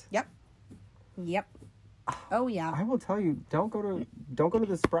 What? Yep. Oh yeah. I will tell you, don't go to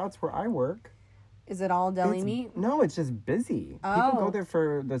the Sprouts where I work. Is it all deli It's- meat? No, it's just busy. People Oh. go there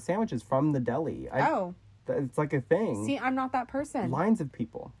for the sandwiches from the deli. It's like a thing. See, I'm not that person. Lines of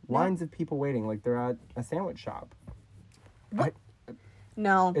people waiting like they're at a sandwich shop.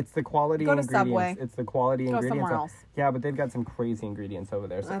 No. It's the quality Go to ingredients. Subway. It's the quality Go ingredients. somewhere else. Yeah, but they've got some crazy ingredients over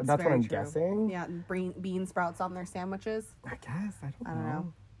there. So that's what very I'm true. guessing. Yeah, bean sprouts on their sandwiches. I guess. I don't I don't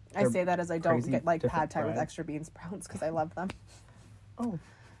know. I They're say that as I don't crazy get like different pad thai with bread. extra bean sprouts because I love them. Oh,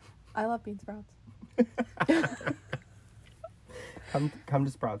 I love bean sprouts. come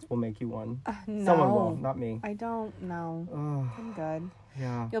to Sprouts. We'll make you one. No. Someone will, not me. I don't know. Oh, I'm good.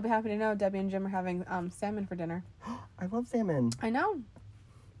 yeah. You'll be happy to know Debbie and Jim are having salmon for dinner. I love salmon. I know.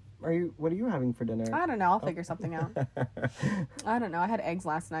 What are you having for dinner? I don't know. I'll figure something out. I don't know. I had eggs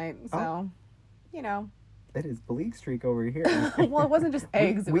last night, so you know. It is Bleak Streak over here. Well, it wasn't just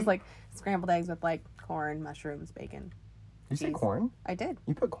eggs. It was we- like scrambled eggs with like corn, mushrooms, bacon. You say cheese. corn? I did.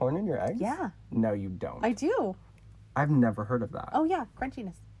 You put corn in your eggs? Yeah, No, you don't. I do. I've never heard of that. Oh yeah,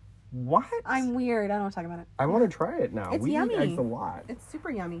 crunchiness. What? I'm weird. I don't want to talk about it. I want to try it now. It's we yummy. eat eggs a lot. It's super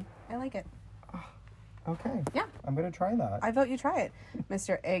yummy. I like it. Okay. Yeah. I'm gonna try that. I vote you try it,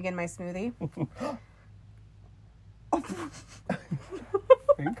 Mr. Egg in my smoothie.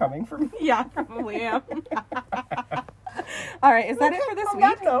 Are you coming for me? Yeah, probably am. All right, is that it for this On week?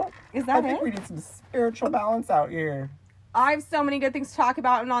 that note, Is I that think it? we need some spiritual balance out here. I have so many good things to talk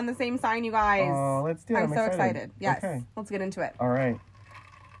about and on the same sign, you guys. Oh, let's do it. I'm so excited. Yes. Okay. Let's get into it. All right.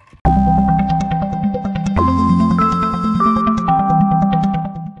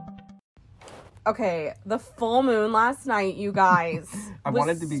 Okay, the full moon last night, you guys. I was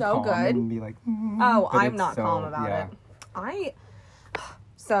wanted to be so calm good. and be like, Oh, but I'm it's not so- calm about yeah. it.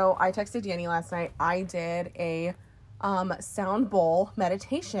 So I texted Danny last night. I did a sound bowl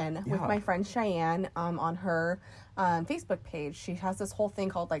meditation with my friend Cheyenne on her Facebook page. She has this whole thing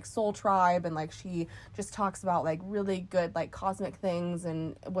called like Soul Tribe, and like she just talks about like really good like cosmic things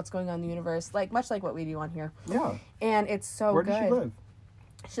and what's going on in the universe, like much like what we do on here. Yeah. And it's so Where good. does she live?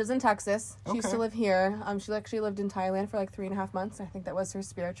 She lives in Texas. She used Okay. to live here. She actually lived in Thailand for like 3.5 months. I think that was her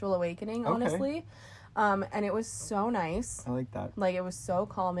spiritual awakening, honestly. And it was so nice. I like that. Like, it was so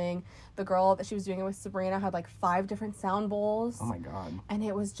calming. The girl that she was doing it with, Sabrina, had like 5 different sound bowls. Oh my God. And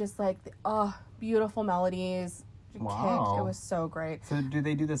it was just like, beautiful melodies. Wow. Kicked. It was so great. So do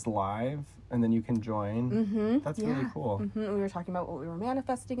they do this live and then you can join? Mm-hmm. That's really cool. Mm-hmm. We were talking about what we were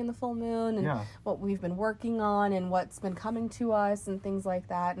manifesting in the full moon and what we've been working on and what's been coming to us and things like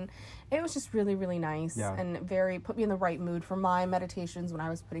that. And it was just really, really nice and put me in the right mood for my meditations when I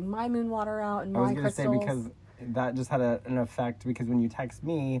was putting my moon water out and my crystals. I was going to say, because that just had an effect, because when you text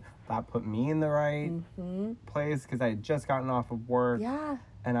me, that put me in the right place, because I had just gotten off of work. Yeah.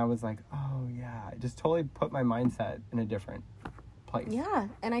 And I was like, oh, yeah. It just totally put my mindset in a different place. Yeah.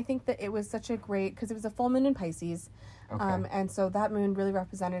 And I think that it was such a great, because it was a full moon in Pisces. Okay. And so that moon really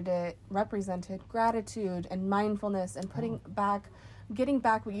represented gratitude and mindfulness and getting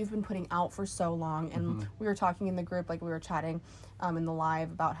back what you've been putting out for so long. And we were talking in the group, like we were chatting in the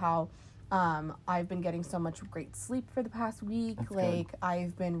live about how I've been getting so much great sleep for the past week. That's like, good.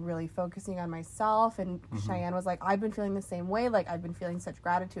 I've been really focusing on myself, and Cheyenne was like, I've been feeling the same way. Like, I've been feeling such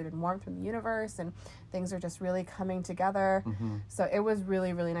gratitude and warmth from the universe, and things are just really coming together. So it was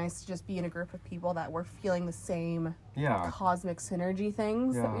really, really nice to just be in a group of people that were feeling the same cosmic synergy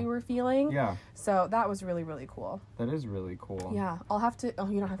things that we were feeling. Yeah. So that was really, really cool. That is really cool. Yeah. I'll have to,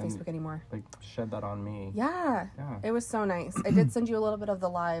 you don't have Facebook anymore. Like, shed that on me. Yeah. It was so nice. I did send you a little bit of the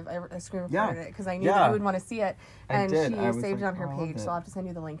live. I screen recorded it because I knew that you would want to see it. And she saved it on her page, so I'll have to send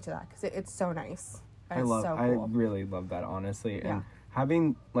you the link to that because it's so nice. And so cool. I really love that, honestly. And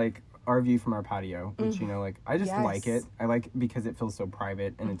having, like, our view from our patio, which, you know, like, I just like it. I like it because it feels so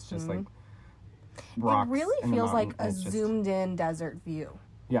private, and it's just, like, rocks. It really feels like a just zoomed-in desert view.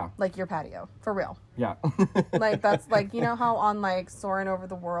 Yeah. Like your patio. For real. Yeah. Like, that's, like, you know how on, like, Soaring Over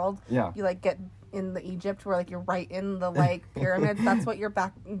the World, you, like, get in the Egypt where, like, you're right in the, like, pyramids? That's what your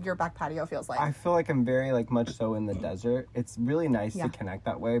back patio feels like. I feel like I'm very, like, much so in the desert. It's really nice to connect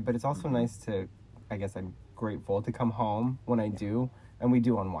that way, but it's also nice to, I guess I'm grateful to come home when I do. And we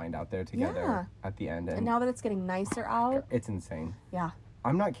do unwind out there together at the end. And now that it's getting nicer out. It's insane. Yeah.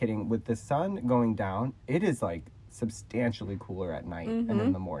 I'm not kidding. With the sun going down, it is like substantially cooler at night and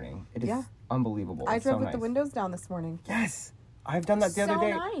in the morning. It is unbelievable. I drove with the windows down this morning. Yes. I've done that the other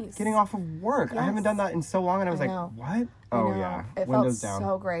day. Nice. Getting off of work. I haven't done that in so long, and I was like, what? Oh, yeah. It windows felt down.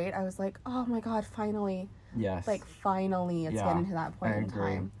 so great. I was like, oh my God, finally. Yes. Like, finally it's getting to that point in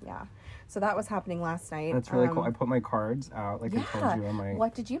time. Yeah. So that was happening last night. That's really cool. I put my cards out, like I told you, on my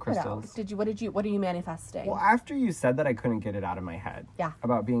What did you crystals. put out? What are you manifesting? Well, after you said that, I couldn't get it out of my head. Yeah.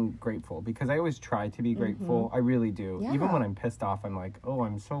 About being grateful, because I always try to be grateful. I really do. Yeah. Even when I'm pissed off, I'm like, oh,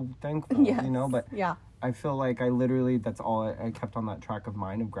 I'm so thankful, you know? But I feel like I literally, that's all I kept on that track of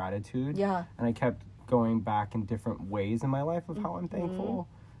mine of gratitude. Yeah. And I kept going back in different ways in my life of how I'm thankful.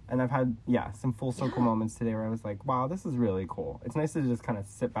 And I've had, some full circle moments today where I was like, wow, this is really cool. It's nice to just kind of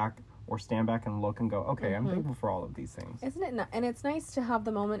sit back or stand back and look and go, okay, I'm thankful for all of these things. Isn't it? And it's nice to have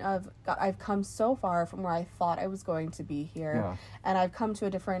the moment of, God, I've come so far from where I thought I was going to be here. Yeah. And I've come to a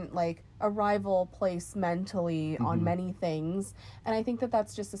different, like, arrival place mentally on many things. And I think that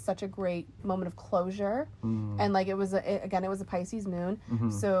that's just such a great moment of closure. And, like, it was a Pisces moon.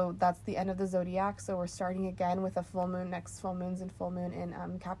 So that's the end of the zodiac. So we're starting again with a full moon, next full moon's in full moon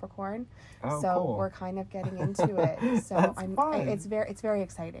in Capricorn. Oh, so cool. we're kind of getting into it. So fun. It's very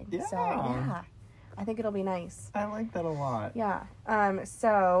exciting. Yeah. So yeah, I think it'll be nice. I like that a lot. Yeah.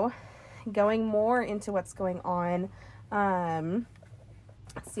 So going more into what's going on,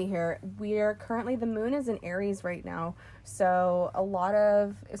 let's see here. The moon is in Aries right now. So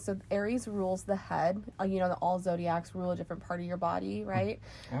Aries rules the head. You know, all zodiacs rule a different part of your body, right?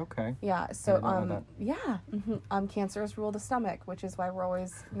 Okay. Yeah. So, cancers rule the stomach, which is why we're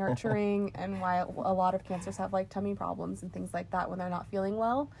always nurturing and why a lot of cancers have like tummy problems and things like that when they're not feeling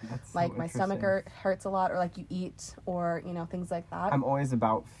well. That's like so my stomach hurts a lot, or like you eat, or, you know, things like that. I'm always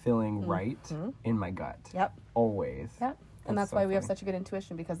about feeling right in my gut. Yep. Always. Yep. And that's so why we have funny. such a good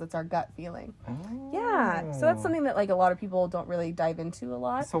intuition, because it's our gut feeling. Oh. Yeah. So that's something that like a lot of people don't really dive into a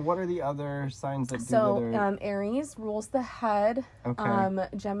lot. So what are the other signs that do So the other... Aries rules the head. Okay.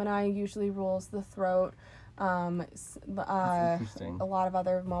 Gemini usually rules the throat. interesting. A lot of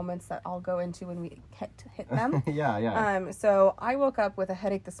other moments that I'll go into when we hit them. Yeah. So I woke up with a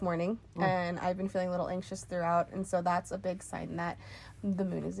headache this morning, and I've been feeling a little anxious throughout, and so that's a big sign that the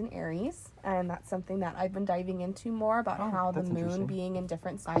moon is in Aries, and that's something that I've been diving into more about how the moon being in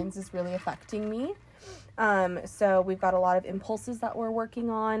different signs is really affecting me. So we've got a lot of impulses that we're working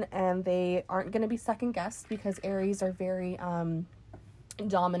on, and they aren't going to be second guessed because Aries are very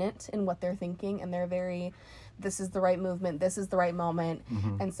dominant in what they're thinking, and they're very, this is the right movement, this is the right moment.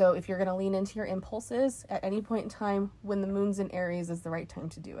 And so if you're going to lean into your impulses at any point in time when the moon's in Aries is the right time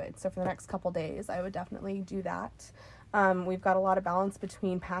to do it. So for the next couple days I would definitely do that. We've got a lot of balance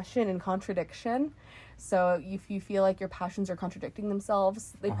between passion and contradiction, so if you feel like your passions are contradicting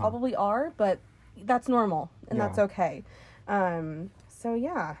themselves, they probably are, but that's normal and that's okay. So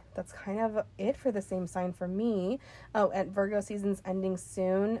yeah, that's kind of it for the same sign for me. Oh, and Virgo season's ending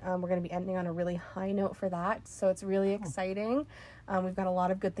soon. We're going to be ending on a really high note for that, so it's really exciting. We've got a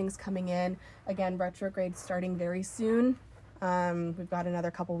lot of good things coming in. Again, retrograde starting very soon. We've got another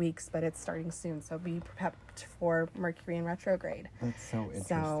couple weeks, but it's starting soon, so be prepped for Mercury in retrograde. That's so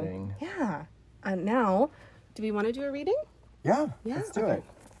interesting. So, yeah. Now, do we want to do a reading? Yeah, let's do it.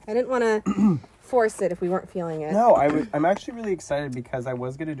 I didn't want to force it if we weren't feeling it. No, I'm actually really excited because I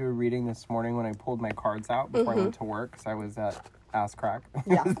was going to do a reading this morning when I pulled my cards out before I went to work, because I was at ass crack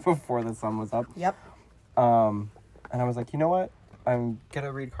before the sun was up. Yep. And I was like, you know what? I'm going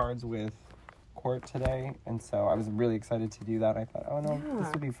to read cards with Court today, and so I was really excited to do that. I thought, oh no,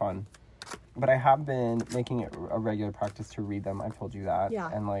 this would be fun. But I have been making it a regular practice to read them. I told you that.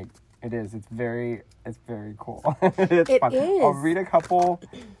 Yeah. And like, it's very cool. It's fun. Is. I'll read a couple.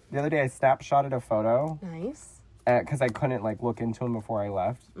 The other day I snapshotted a photo. Nice. Because I couldn't like look into them before I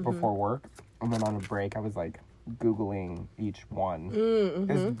left, before work. And then on a break, I was like Googling each one.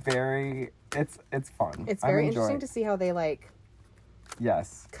 It's fun. It's very interesting to see how they like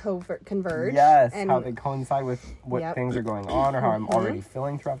converge. Yes, and how they coincide with what things are going on or how I'm already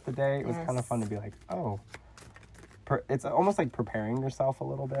feeling throughout the day. It was kind of fun to be like, oh, it's almost like preparing yourself a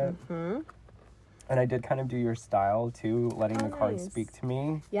little bit. And I did kind of do your style too, letting the cards speak to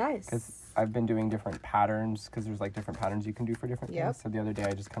me. Yes. Because I've been doing different patterns, because there's like different patterns you can do for different things. So the other day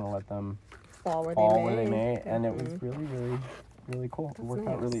I just kind of let them fall where they may. And it was really, really, really cool. It worked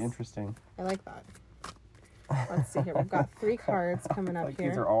out really interesting. I like that. Let's see here. We've got 3 cards coming up here.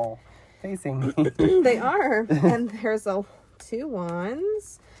 These are all facing me. They are. And there's 2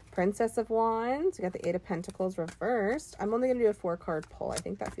 wands. Princess of Wands. We got the 8 of Pentacles reversed. I'm only going to do a 4-card pull. I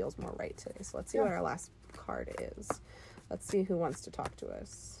think that feels more right today. So let's see what our last card is. Let's see who wants to talk to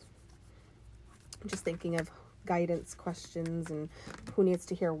us. I'm just thinking of guidance questions and who needs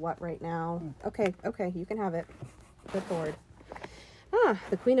to hear what right now. Okay, you can have it. Good Lord.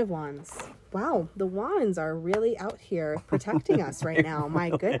 The Queen of Wands. Wow, the wands are really out here protecting us right now. My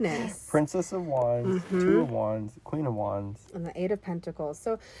goodness. Princess of Wands, 2 of Wands, Queen of Wands. And the 8 of Pentacles.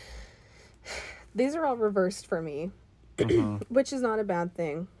 So these are all reversed for me, which is not a bad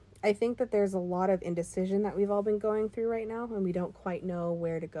thing. I think that there's a lot of indecision that we've all been going through right now, and we don't quite know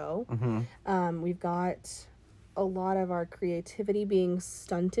where to go. We've got a lot of our creativity being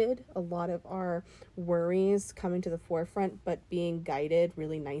stunted, a lot of our worries coming to the forefront, but being guided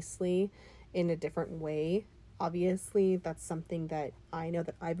really nicely in a different way. Obviously, that's something that I know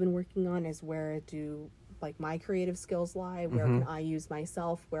that I've been working on, is where do like my creative skills lie, where can I use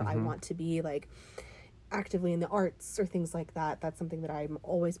myself, where I want to be like actively in the arts or things like that. That's something that I'm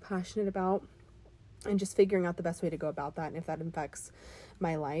always passionate about, and just figuring out the best way to go about that, and if that affects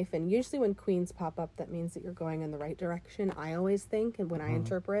my life. And usually when queens pop up, that means that you're going in the right direction, I always think, and when I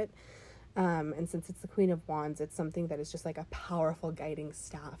interpret. And since it's the Queen of Wands, it's something that is just like a powerful guiding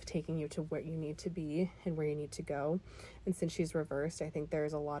staff taking you to where you need to be and where you need to go. And since she's reversed, I think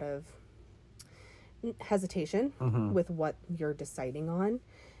there's a lot of hesitation with what you're deciding on.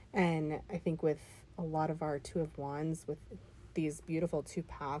 And I think with a lot of our 2 of Wands, with these beautiful 2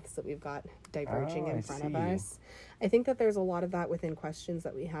 paths that we've got diverging in front of us, I think that there's a lot of that within questions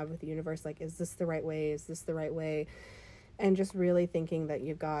that we have with the universe, like, is this the right way? Is this the right way? And just really thinking that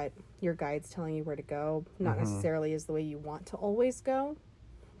you've got your guides telling you where to go, not necessarily is the way you want to always go,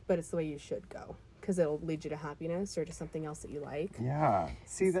 but it's the way you should go, because it'll lead you to happiness or to something else that you like. Yeah.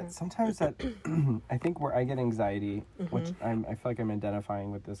 See, that sometimes that I think where I get anxiety, which I feel like I'm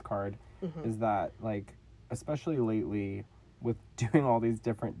identifying with this card, is that, like, especially lately with doing all these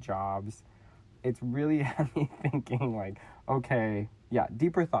different jobs, it's really had me thinking, like, okay,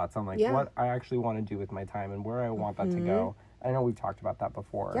 deeper thoughts on, like, what I actually want to do with my time and where I want that to go. I know we've talked about that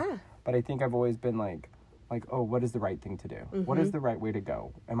before, but I think I've always been like, oh, what is the right thing to do? What is the right way to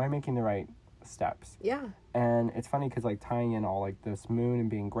go? Am I making the right steps. Yeah. And it's funny because, like, tying in all, like, this moon and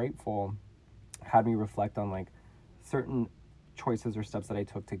being grateful had me reflect on, like, certain choices or steps that I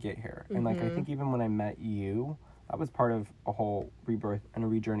took to get here. And, like, I think even when I met you, that was part of a whole rebirth and a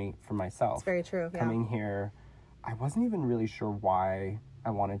rejourney for myself. It's very true, yeah. Coming here, I wasn't even really sure why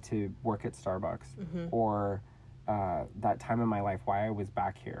I wanted to work at Starbucks or that time in my life, why I was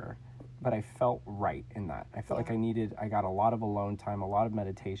back here. But I felt right in that. I felt like I got a lot of alone time, a lot of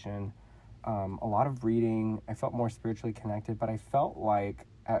meditation, a lot of reading. I felt more spiritually connected, but I felt like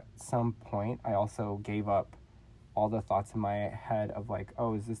at some point I also gave up all the thoughts in my head of like,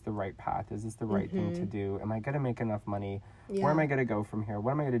 oh, is this the right path? Is this the right thing to do? Am I going to make enough money? Yeah. Where am I going to go from here?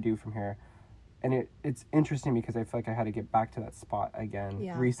 What am I going to do from here? And it's interesting because I feel like I had to get back to that spot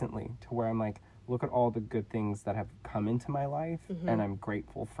again recently, to where I'm like, look at all the good things that have come into my life, and I'm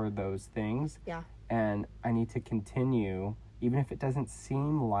grateful for those things. Yeah. And I need to continue, even if it doesn't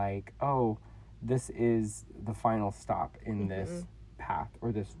seem like, oh, this is the final stop in this path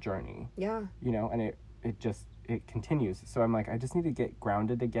or this journey. Yeah. You know, and it continues. So I'm like, I just need to get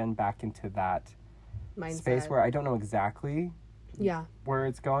grounded again back into that mindset. Space where I don't know exactly where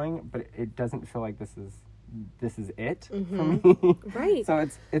it's going, but it doesn't feel like this is it for me. Right. So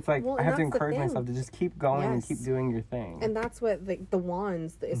it's like, I have to encourage myself to just keep going and keep doing your thing. And that's what the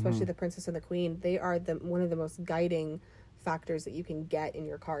wands, especially the Princess and the Queen, they are one of the most guiding factors that you can get in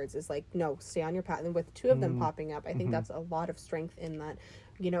your cards, is like, no, stay on your path. And with two of them popping up, I think that's a lot of strength in that.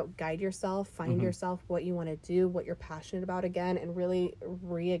 You know, guide yourself, find yourself, what you want to do, what you're passionate about again, and really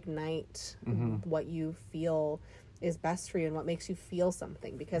reignite what you feel is best for you and what makes you feel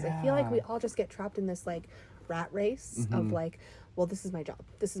something. Because I feel like we all just get trapped in this like rat race of like, well, this is my job,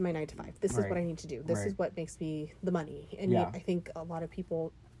 this is my 9 to 5, this is what I need to do, this is what makes me the money. And I think a lot of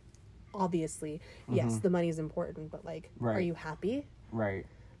people, obviously, yes, the money is important, but like, are you happy? Right.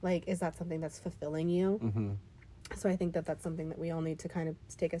 Like, is that something that's fulfilling you? So I think that that's something that we all need to kind of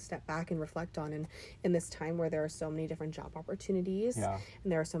take a step back and reflect on. And in this time where there are so many different job opportunities and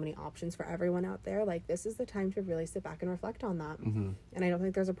there are so many options for everyone out there, like, this is the time to really sit back and reflect on that. And I don't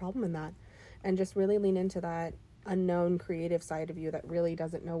think there's a problem in that. And just really lean into that unknown creative side of you that really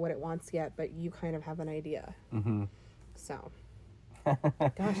doesn't know what it wants yet, but you kind of have an idea. So...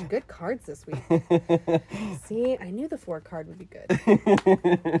 Gosh, good cards this week. See, I knew the 4 card would be good.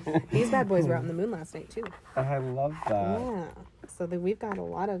 These bad boys were out in the moon last night too. I love that. Yeah. So we've got a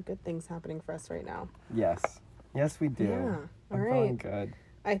lot of good things happening for us right now. Yes, we do. Yeah. All right. Feeling good.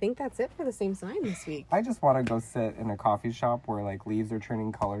 I think that's it for the same sign this week. I just want to go sit in a coffee shop where like leaves are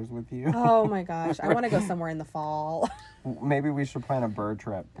turning colors with you. Oh my gosh, I want to go somewhere in the fall. Maybe we should plan a bird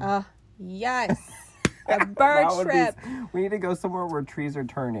trip. Yes. A bird trip. We need to go somewhere where trees are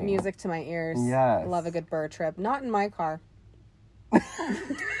turning. Music to my ears. Yes. Love a good bird trip. Not in my car. I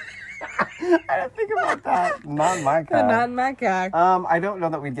didn't think about that. Not in my car. Not in my car. I don't know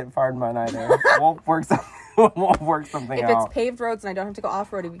that we'd get fired in mine either. We'll work something if out. If it's paved roads and I don't have to go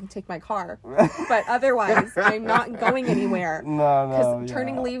off-roading, we can take my car. But otherwise, I'm not going anywhere. No. Because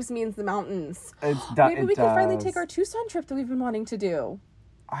turning leaves means the mountains. Maybe we can finally take our Tucson trip that we've been wanting to do.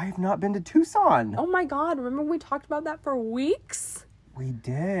 I've not been to Tucson. Oh my God. Remember we talked about that for weeks? We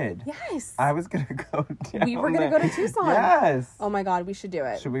did. Yes. I was going to go down We were going to go to Tucson. Yes. Oh my God. We should do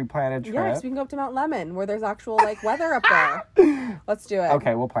it. Should we plan a trip? Yeah, because we can go up to Mount Lemon where there's actual like weather up there. Let's do it.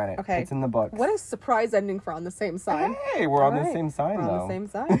 Okay, we'll plan it. Okay. It's in the books. What a surprise ending for On the Same Sign. Hey, we're on the same sign we're though. On the same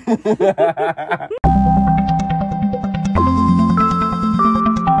sign.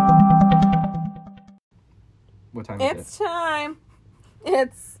 What time is it? It's time.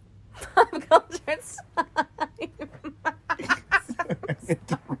 It's pop culture time.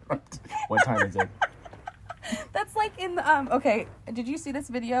 What time is it? That's like in the, okay, did you see this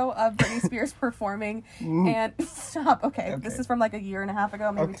video of Britney Spears performing? And, stop, okay, this is from like a year and a half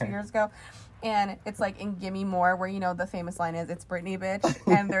ago, maybe 2 years ago. And it's like in Gimme More, where, you know, the famous line is, "It's Britney, bitch."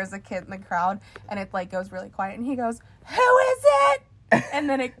 And there's a kid in the crowd, and it like goes really quiet, and he goes, "Who is it?" And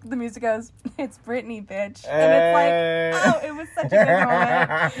then the music goes, "It's Britney, bitch." And it's like, oh, it was such a good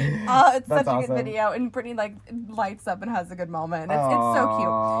moment. Oh, it's such a good video. And Britney like lights up and has a a moment. It's so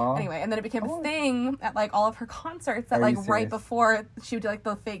cute. Anyway, and then it became a thing at like all of her concerts that like right before she would do like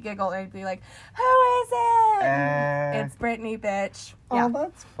the fake giggle and it'd be like, "Who is it?" It's Britney, bitch. Yeah. Oh,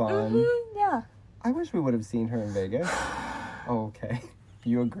 that's fun. Yeah. I wish we would have seen her in Vegas. Oh, okay.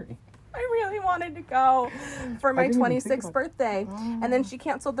 You agree. I really wanted to go for my 26th birthday. And then she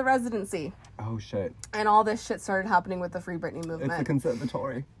canceled the residency. Oh, shit. And all this shit started happening with the Free Britney movement. It's the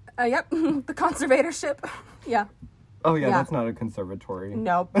conservatory. Yep. The conservatorship. Yeah. Oh, yeah, Yeah. that's not a conservatory.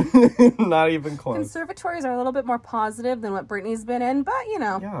 Nope. Not even close. Conservatories are a little bit more positive than what Britney's been in, but you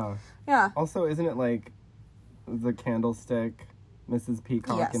know. Yeah. Yeah. Also, isn't it like the Candlestick, Mrs.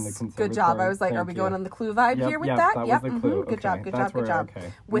 Peacock in the Yes. conservatory? Good job. I was like, are we going on the Clue vibe Yep, here with yep, that? that Yep. was the Clue. Good job. Okay, Good that's job. Good where- job.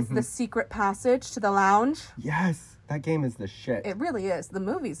 okay. With the secret passage to the lounge. Yes, that game is the shit. It really is. The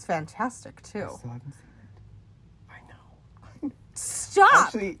movie's fantastic too. I still haven't seen it. I know. Stop.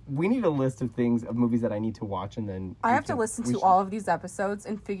 Actually, we need a list of things, of movies that I need to watch, and then I have to listen to all of these episodes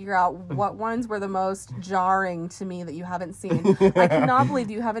and figure out what ones were the most jarring to me that you haven't seen. I cannot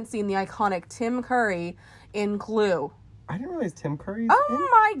believe you haven't seen the iconic Tim Curry in Clue. I didn't realize Tim Curry's Oh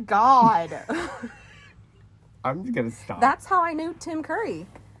my god. I'm just gonna stop. That's how I knew Tim Curry.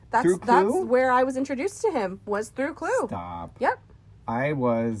 That's Through Clue? that's where I was introduced to him, was through Clue. Stop. Yep. I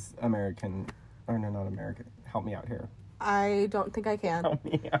was American. Or no, not American. Help me out here. I don't think I can. Help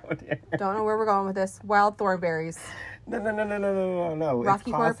me out here. Don't know where we're going with this. Wild Thornberries. No. Rocky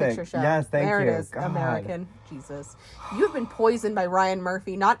It's Horror classic. Picture Show. Yes, thank there you. There it is. God. American. Jesus. You've been poisoned by Ryan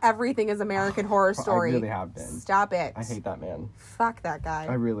Murphy. Not everything is American Horror Story. I really have been. Stop it. I hate that man. Fuck that guy.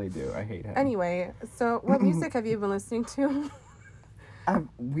 I really do. I hate him. Anyway, so what music have you been listening to?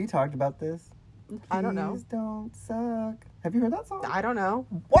 We talked about this. I don't know. Please don't suck. Have you heard that song? I don't know.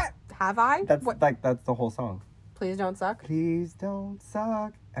 What? Have I? That's What? that's the whole song. Please don't suck. Please don't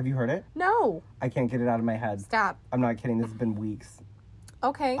suck. Have you heard it? No. I can't get it out of my head. Stop. I'm not kidding. This has been weeks.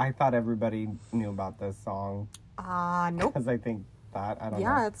 Okay. I thought everybody knew about this song Nope. because I think that. I don't know.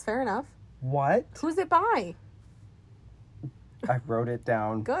 Yeah, it's fair enough. What? Who's it by? I wrote it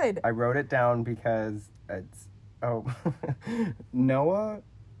down. Good. I wrote it down because it's Noah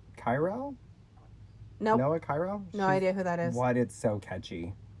Kyrell? Nope. Noah Kyrell? No idea who that is. What? It's so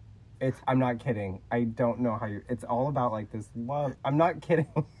catchy. I'm not kidding. I don't know how it's all about like this love. I'm not kidding.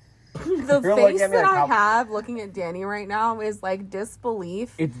 The You're looking face at me that like, I how- have looking at Danny right now is like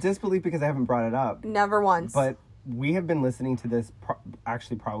disbelief. It's disbelief because I haven't brought it up. Never once. But we have been listening to this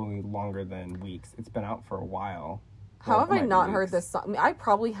actually probably longer than weeks. It's been out for a while. How Well, have I might be not heard weeks. this song? I mean, I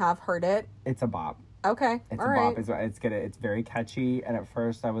probably have heard it. It's a bop. Okay. It's All a right. bop. It's good. It's very catchy. And at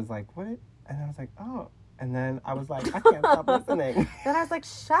first I was like, what? And I was like, oh. And then I was like, I can't stop listening. Then I was like,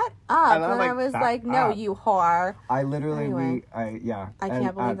 shut up. And And, I'm like, I was "Shut like, no, up." you whore. I literally, Anyway. I can't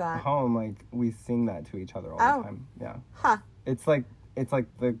And believe at that. home, like, we sing that to each other all Oh. the time. Yeah. Huh. It's like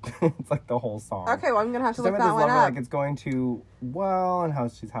the, it's like the whole song. Okay, well, I'm going to have to She's look talking that about one this lover, up. like, it's going to well, and how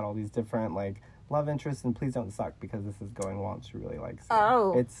she's had all these different, like, love interests, and please don't suck because this is going well, and she really likes it.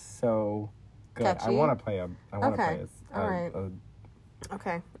 Oh. It's so good. I Catchy? want to play Okay. All right.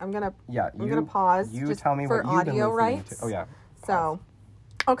 Okay, I'm going to Yeah, I'm gonna pause You just tell me for what you've been audio listening rights. to. Oh yeah. So,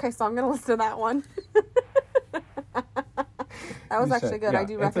 okay, so I'm going to listen to that one. That was You actually should. good. Yeah, I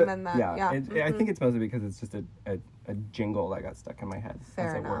do it's recommend that. Yeah. I Mhm. think it's mostly because it's just a jingle that got stuck in my head. Fair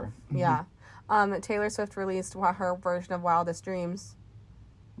as it enough. were. Yeah. Taylor Swift released her version of Wildest Dreams.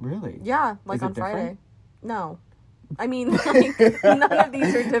 Really? Yeah, like Is it on Friday. different? No. I mean, like, none of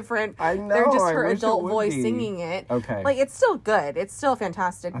these are different. I know. They're just I her wish it adult would voice be. singing it. Okay. Like, it's still good. It's still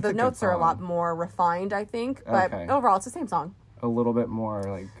fantastic. That's The a good notes are a song. lot more refined, I think. But Okay. overall, it's the same song. A little bit more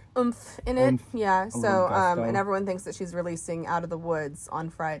like. Oomph in it. Oomph. Yeah. little So, gusto. and everyone thinks that she's releasing Out of the Woods on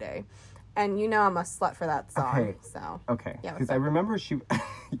Friday. And you know I'm a slut for that song. Okay. So. Okay. Yeah, Because what's I up? remember she.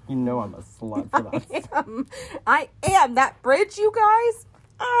 You know I'm a slut for that. I am. That bridge, you guys.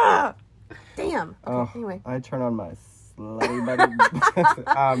 Ah! Damn. Okay, Oh, anyway. I turn on my slutty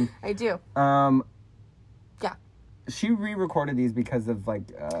buddy. I do. Yeah. She re-recorded these because of like.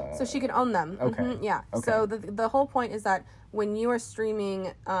 So she could own them. Okay. Mhm, yeah. Okay. So the whole point is that when you are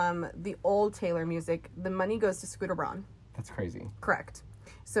streaming the old Taylor music, the money goes to Scooter Braun. That's crazy. Correct.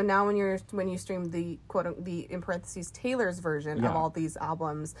 So now when you stream the the in parentheses Taylor's version Yeah. of all these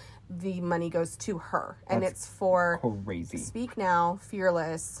albums, the money goes to her, and That's it's for Crazy. Speak Now,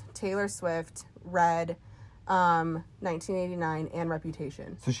 Fearless, Taylor Swift, Red, 1989, and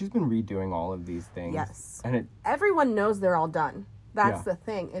Reputation. So she's been redoing all of these things. Yes. And it. Everyone knows they're all done. That's Yeah. the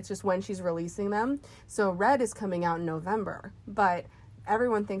thing. It's just when she's releasing them. So Red is coming out in November, but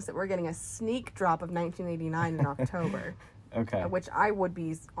everyone thinks that we're getting a sneak drop of 1989 in October, Okay. which I would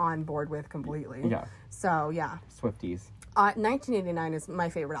be on board with completely. Yeah. So yeah, Swifties. 1989 is my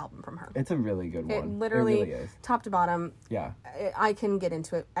favorite album from her. It's a really good one. It literally, really is. top to bottom, Yeah. I can get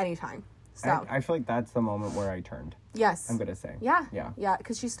into it anytime. So I feel like that's the moment where I turned. yes, I'm gonna say. Yeah. Yeah. Yeah,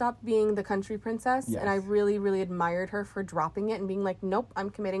 because she stopped being the country princess, and I Yes. really, really admired her for dropping it and being like, nope, I'm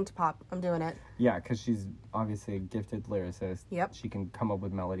committing to pop. I'm doing it. Yeah, because she's obviously a gifted lyricist. Yep. She can come up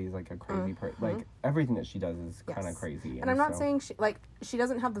with melodies like a crazy person. Like everything that she does is kind of Yes. crazy. And I'm not so- saying she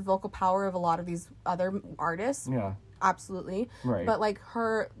doesn't have the vocal power of a lot of these other artists, Yeah. absolutely. Right. But like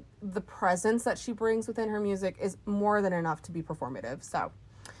the presence that she brings within her music is more than enough to be performative. So,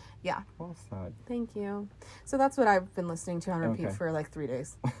 yeah. Well said. Thank you. So that's what I've been listening to on repeat Okay. for like 3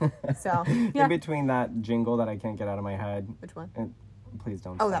 days. So, yeah. In between that jingle that I can't get out of my head. Which one? And please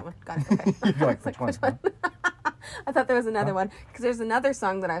don't. Oh, stop. that one. Got it. Okay. You're like, which one? I thought there was another one because there's another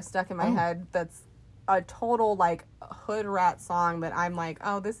song that I've stuck in my head that's a total like hood rat song that I'm like,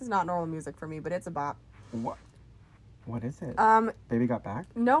 oh, this is not normal music for me, but it's a bop. What is it? Baby Got Back?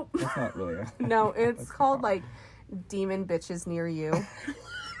 Nope. That's not really a... No, it's called like Demon Bitches Near You.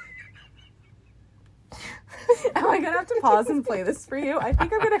 Am I gonna have to pause and play this for you? I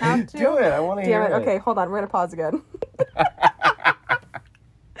think I'm gonna have to. Do it. I want to hear Damn it. it. Okay, hold on. We're gonna pause again.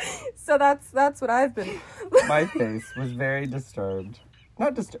 So that's what I've been. My face was very disturbed.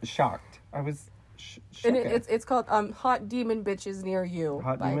 Not shocked. I was And shooketh. it's called Hot Demon Bitches Near You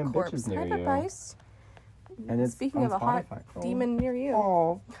Hot by Demon Corpse. Bitches Near Hi, You. Bryce. And it's Speaking on of a hot Spotify. Oh. demon near you.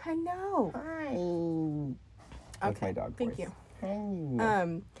 Oh. I know. Hi. That's Okay, my dog thank voice. you.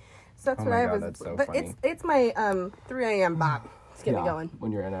 Hi. So that's Oh what my I God, was. that's so but funny. it's my 3 a.m. bop. Let's get me going.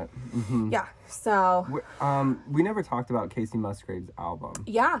 When you're in it. Mm-hmm. Yeah. So We never talked about Casey Musgrave's album.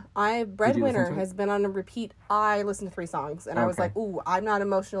 yeah, Breadwinner to it? has been on a repeat. I listened to 3 songs and I was Okay. like, ooh, I'm not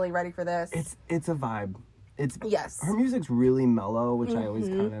emotionally ready for this. It's a vibe. It's Yes. Her music's really mellow, which I always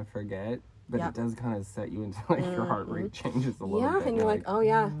kind of forget, but Yep. it does kind of set you into like your heart rate changes a little yeah, bit. and you're like, oh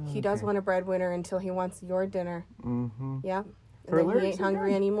yeah, he does want a breadwinner until he wants your dinner. Mm-hmm. Yeah. And Her then he lyrics ain't are hungry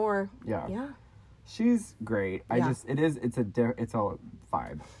good. anymore. Yeah. Yeah. She's great. Yeah. It's a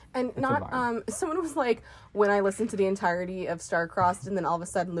vibe. And It's a not vibe. someone was like, when I listened to the entirety of Star-Crossed and then all of a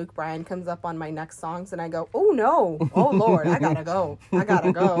sudden Luke Bryan comes up on my next songs and I go, oh no, oh Lord, I gotta go.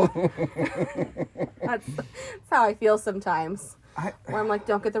 That's how I feel sometimes. Where I'm like,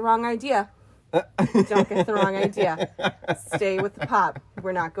 don't get the wrong idea. Don't get the wrong idea. Stay with the pop.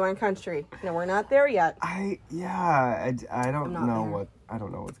 We're not going country. No, we're not there yet. I don't not know there. I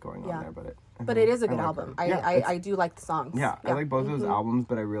don't know what's going Yeah. on there, but But it is a good like album. her. Yeah, I do like the songs. Yeah, I like both of those albums,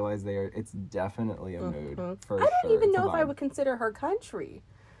 but I realize it's definitely a mood for I don't sure. even It's a know if I vibe. would consider her country.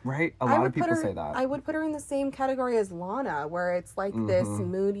 Right? A I lot would of people put her, say that. I would put her in the same category as Lana, where it's like this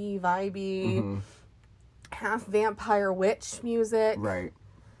moody, vibey, half vampire witch music. Right.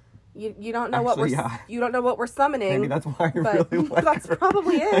 You don't know what we're Actually, yeah. you don't know what we're summoning. Maybe that's why I but really like that's her.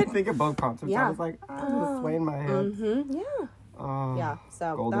 probably I it. think of both concepts. Yeah. I was like, I'm just swaying my head. Yeah. Oh, Yeah.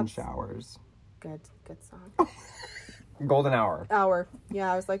 So Golden that's Showers. good song. Golden Hour. Hour.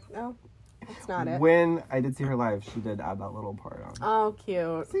 Yeah, I was like, no, that's not it. When I did see her live, she did add that little part on. Oh,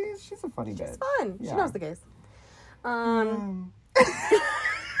 cute. See, she's a funny bitch. It's fun. She Yeah. knows the gays.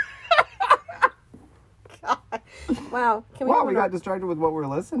 God. Wow. Can we Wow, have we another- got distracted with what we're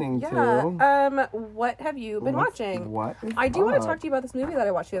listening to. Yeah. What have you been watching? What? is I do want up? to talk to you about this movie that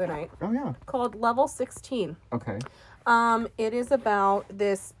I watched the other night Oh, yeah. called Level 16. Okay. It is about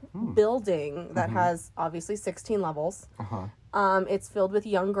this building that has obviously 16 levels. Uh-huh. It's filled with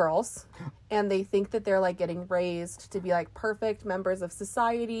young girls, and they think that they're like getting raised to be like perfect members of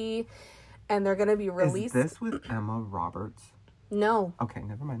society, and they're gonna be released. Is this with Emma Roberts? No. Okay,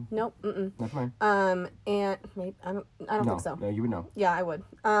 never mind. Nope. Never mind. And maybe I don't no, think so. No, you would know. Yeah, I would.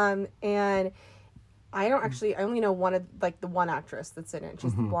 And I don't actually. I only know one of like the one actress that's in it.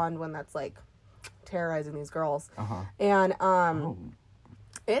 She's the blonde one that's like terrorizing these girls. Uh-huh. And Oh,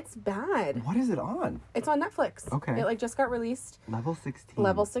 it's bad. what is it on? It's on Netflix. Okay. It like just got released. Level 16.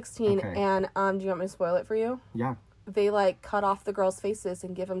 Level 16. Okay. And do you want me to spoil it for you? Yeah. They like cut off the girls' faces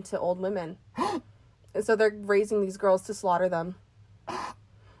and give them to old women. And so they're raising these girls to slaughter them.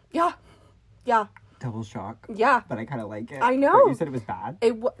 Yeah. Yeah. Double shock. Yeah. But I kind of like it. I know. But you said it was bad?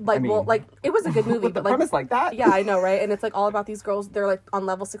 It it was a good movie, With the but like premise like that? yeah, I know, right? And it's like all about these girls. They're like on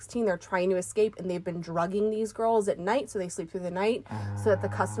level 16. They're trying to escape, and they've been drugging these girls at night, so they sleep through the night, so that the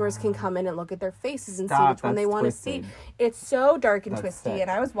customers can come in and look at their faces and see Stop, which one they that's want to see. twisted. It's so dark and That's twisty, sick. and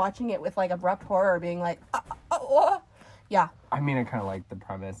I was watching it with like abrupt horror, being like, yeah. I mean, I kind of like the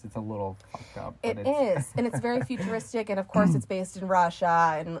premise. It's a little fucked up. But It is, and it's very futuristic, and of course, it's based in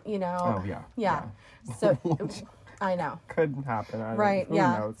Russia, and you know, Oh, yeah. yeah. So, I know. Couldn't happen. I don't- Right, who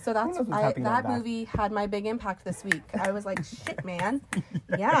yeah. knows? So that's Who knows what's happening that on movie had my big impact this week. I was like, shit, man.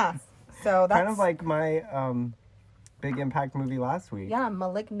 Yeah. So that's Kind of like my big impact movie last week. yeah,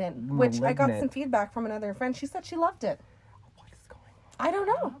 Malignant, which I got Malignant. some feedback from another friend. She said she loved it. What is going on? I don't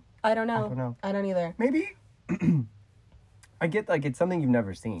know. I don't know. don't know. I don't either. Maybe I get like it's something you've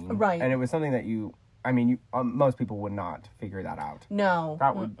never seen, Right. And it was something that most people would not figure that out. No.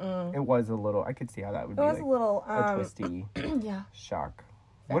 That would it was a little. I could see how that would It be was like a little a twisty yeah. shock.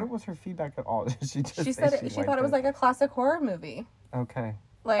 What was her feedback at all? Did she just She say said she thought it was like a classic horror movie. Okay.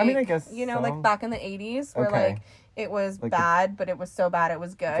 Like, I mean, I guess you know, so. like back in the 80s where Okay. like it was Like bad, but it was so bad it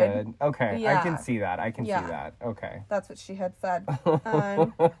was good. Good. Okay. Yeah. I can see that. Yeah. See that. Okay. That's what she had said.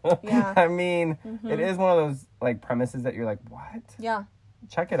 Yeah. I mean, it is one of those like premises that you're like, what? Yeah.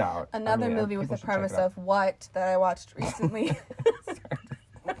 Check it out. Another I mean, movie with people the should check premise it out. of what that I watched recently.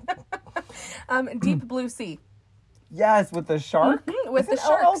 Deep Blue Sea. Yes, with the shark. With the Isn't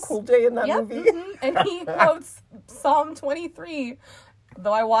LL sharks. Cool J in that Yep. movie. And he quotes Psalm 23.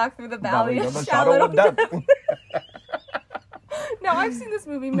 Though I walk through the valley of the shadow of death. death. Now, I've seen this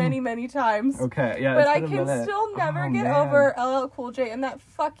movie many, many times. Okay, yeah. But it's I been a can minute. still never Oh, get man. over LL Cool J and that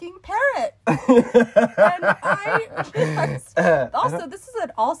fucking parrot. And I just... Also, this is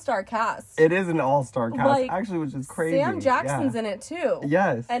an all-star cast. It is an all-star cast, Like, actually, which is crazy. Sam Jackson's yeah. in it, too.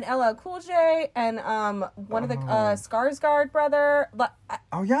 Yes. And LL Cool J and one of the Skarsgård brother.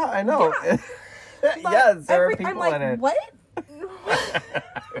 Oh yeah, I know. But yes, there are I'm people like, in it. what?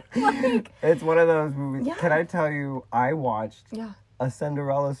 Like, It's one of those movies. Yeah. Can I tell you? I watched yeah. A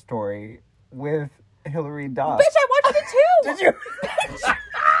Cinderella Story with Hilary Duff. Bitch, I watched it too. Did you? Bitch.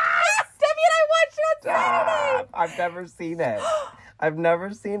 Demi and I watched it on Saturday. I've never seen it. I've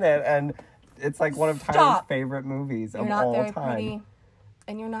never seen it, and it's like one of Tyler's Stop. favorite movies You're of not all very time. pretty,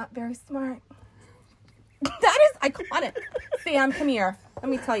 and you're not very smart. That is iconic. Sam, come here. Let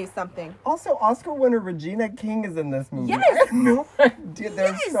me tell you something. Also, Oscar winner Regina King is in this movie. Yes. I have no idea.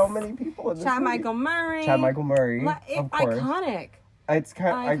 There's Yes. so many people in this Chad movie. Michael Murray. Chad Michael Murray, of course. Iconic. It's kind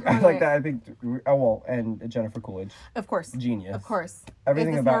of, I Iconic. like that. I think. Oh well, and Jennifer Coolidge, Of course. genius. Of course.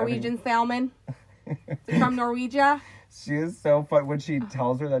 Everything is this about Norwegian salmon? Is it from Norwegia? She is so fun when she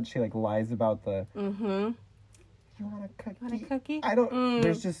tells her that she like lies about the. Mm-hmm. You want a cookie? Want a cookie? I don't.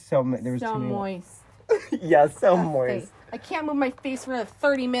 There's just so many. There was So too many. moist. Yeah, so Face. moist. I can't move my face for another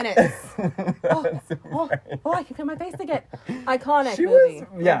 30 minutes. Oh, I can feel my face again. Iconic She movie.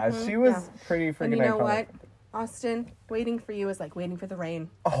 was. Yeah, she was pretty freaking And you know iconic. what? Austin, waiting for you is like waiting for the rain.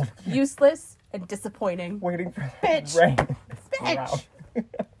 Oh, Useless and disappointing. waiting for Bitch. rain. Bitch.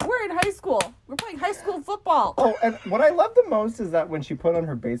 We're in high school. We're playing high school football. Oh, and what I love the most is that when she put on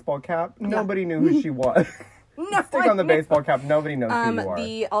her baseball cap, nobody knew who she was. No, Stick on the baseball cap, nobody knows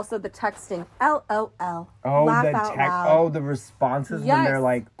who you are. Also the texting. LOL. Oh, Laugh the out text. loud. Oh, the responses when Yes. they're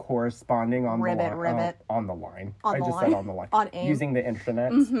like corresponding on Ribbit, the line. ribbit. On the line. On I the just line. said on the line. On AIM. Using the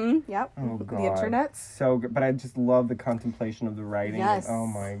internet. Yep. Oh god. The internet. So good, but I just love the contemplation of the writing. Yes. Oh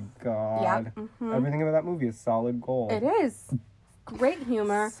my god. Yep. Everything about that movie is solid gold. It is. Great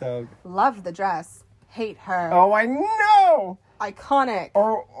humor. So. Love the dress. Hate her. Oh, I know. Iconic.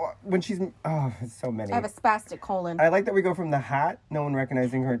 Or when she's it's so many. I have a spastic colon. I like that we go from the hat, no one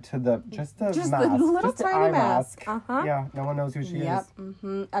recognizing her, to the Just mask, the little just the tiny eye mask. Uh-huh. Yeah, no one knows who she Yep.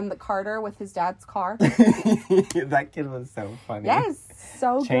 Mm-hmm. And the Carter with his dad's car. is. That kid was so funny. Yes.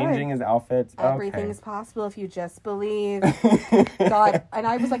 So Changing good. his outfits. Everything Okay. is possible if you just believe. God. And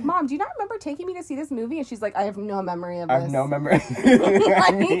I was like, Mom, do you not remember taking me to see this movie? And she's like, I have no memory of this. I have no memory.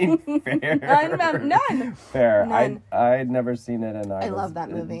 I mean, fair. None. Fair. None. I'd never seen it, and I was love that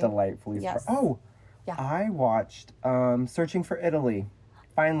movie. Delightfully. Yes. Oh, Yeah. I watched Searching for Italy.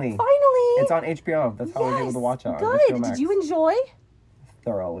 Finally. Finally. It's on HBO. That's how I was able to watch it. On Good. HBO Did Max. you enjoy?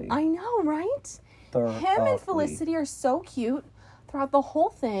 Thoroughly. I know, right? Thoroughly. Him and Felicity are so cute throughout the whole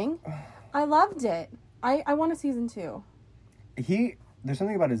thing. I loved it. I want a season 2. There's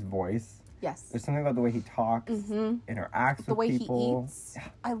something about his voice. Yes. There's something about the way he talks, interacts The with way people. he eats.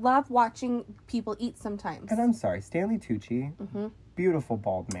 I love watching people eat sometimes. And I'm sorry, Stanley Tucci, beautiful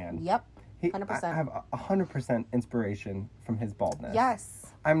bald man. Yep. I 100%. have 100% inspiration from his baldness. Yes.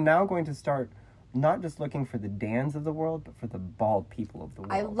 I'm now going to start not just looking for the Dans of the world, but for the bald people of the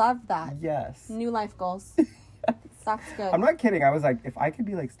world. I love that. Yes. New life goals. That's good. I'm not kidding. I was like, if I could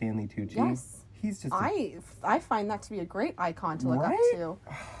be like Stanley Tucci, Yes. he's just. I find that to be a great icon to look Right? up to.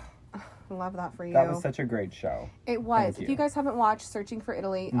 I love that for you. That was such a great show. It was. Thank If you. you guys haven't watched Searching for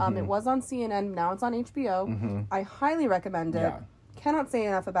Italy, it was on CNN. Now it's on HBO. I highly recommend it. Yeah. Cannot say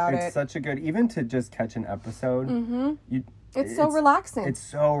enough about It's it. such a good, even to just catch an episode. It's so relaxing. It's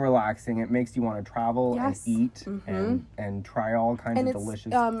so relaxing. It makes you want to travel Yes. and eat and try all kinds and of it's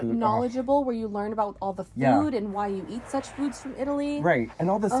delicious food. knowledgeable, where you learn about all the food Yeah. and why you eat such foods from Italy. Right,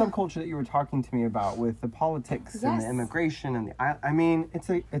 and all the subculture that you were talking to me about with the politics and Yes. the immigration and I mean,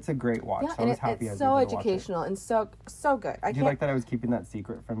 it's a great watch. Yeah, so I and was happy I it's was so able to watch it. educational and so good. Do you like that I was keeping that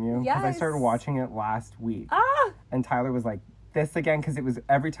secret from you? Because I started Yes. watching it last week, Ah, and Tyler was like, this again because it was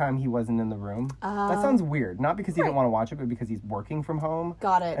every time he wasn't in the room. That sounds weird. Not because he didn't want to watch it, but because he's working from home.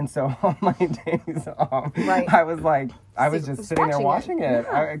 Got it. And so on my days off, Right. I was like, I was just sitting there watching it.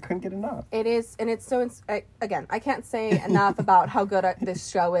 Yeah. I couldn't get enough. It is, and it's so, again, I can't say enough about how good this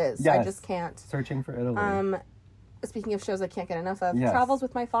show is. Yes. I just can't. Searching for Italy. Speaking of shows I can't get enough of, Yes. Travels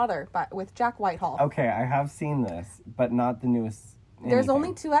with My Father with Jack Whitehall. Okay, I have seen this, but not the newest. There's anything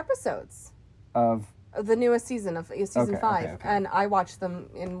only 2 episodes. of The newest season of season 5, okay. and I watched them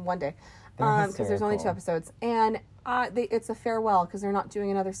in one day because there's only 2 hysterical. episodes, and it's a farewell because they're not doing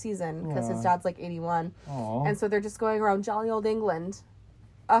another season because his dad's like 81, Aw. and so they're just going around jolly old England.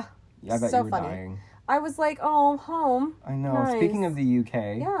 Yeah, I bet so you were funny. dying. I was like, oh, home. I know. Nice. Speaking of the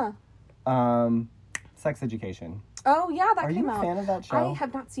UK, Yeah. Sex Education. Oh yeah, that Are came you a out. fan of that show? I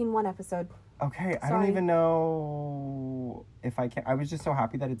have not seen one episode. Okay, I Sorry. don't even know if I can. I was just so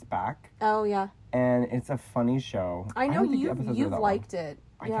happy that it's back, Oh yeah, and it's a funny show. I know don't think the episodes are you've that liked long. it.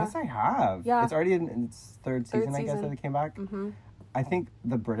 I Yeah. guess I have. Yeah. It's already in its third season, I guess, season. that it came back. Mm-hmm. I think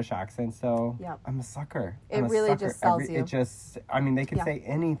the British accents, though. Yep. I'm a sucker. It I'm a really sucker. just sells you. It just. I mean, they could Yeah. say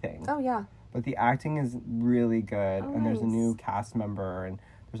anything. Oh yeah. But the acting is really good, Oh, and there's a nice. new cast member, and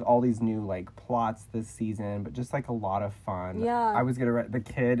there's all these new like plots this season, but just like a lot of fun. Yeah. I was gonna the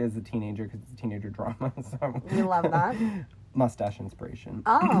kid is a teenager because it's a teenager drama. So You love that. Mustache inspiration.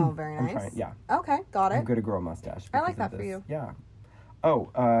 Oh, very I'm nice. trying. Yeah, Okay, got I'm it. good to grow a mustache. I like because of that for this. you. Yeah. Oh,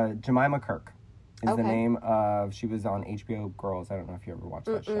 Jemima Kirk is the Okay. name of. She was on HBO Girls. I don't know if you ever watched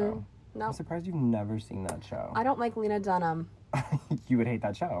that show. No, I'm surprised you've never seen that show. I don't like Lena Dunham. You would hate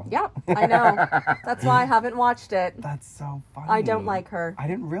that show. Yeah, I know. That's why I haven't watched it. That's so funny. I don't like her. I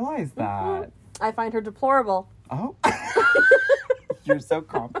didn't realize that. I find her deplorable. Oh. You're so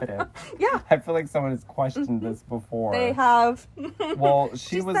confident. Yeah, I feel like someone has questioned this before. they have. Well,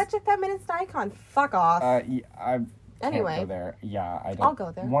 she She's was. such a feminist icon. Fuck off. I Anyway. can't go there. Yeah, I don't. I'll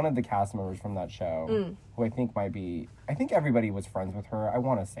go there. One of the cast members from that show, who I think might be. I think everybody was friends with her. I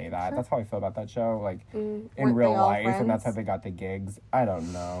want to say that. Sure. That's how I feel about that show. Like in Weren't real they all life, and that's how friends? they got the gigs. I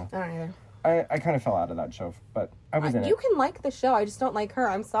don't know. I don't either. I kind of fell out of that show, but I was in You it. can like the show. I just don't like her.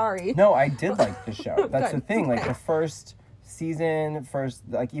 I'm sorry. No, I did like the show. That's Good. the thing. Like Okay. the first season,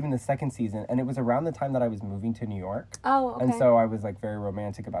 like even the second season, and it was around the time that I was moving to New York. Oh, okay. And so I was like very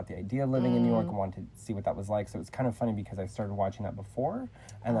romantic about the idea of living in New York and wanted to see what that was like. So it's kind of funny because I started watching that before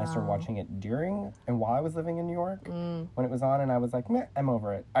and then I started watching it during and while I was living in New York when it was on, and I was like, meh, I'm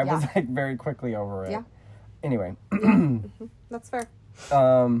over it. I was Yeah. like very quickly over it. Yeah. Anyway, That's fair.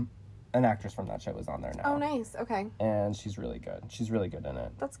 an actress from that show is on there now. Oh, nice. Okay. And she's really good. She's really good in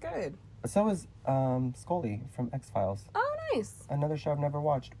it. That's good. So is Scully from X-Files. Oh, nice. Another show I've never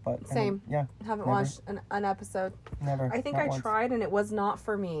watched, but Same. yeah, Haven't never. watched an episode. never. I think not I once. tried and it was not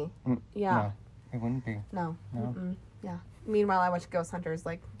for me. Yeah. No, it wouldn't be. No. No. Mm-mm. Yeah. Meanwhile, I watch Ghost Hunters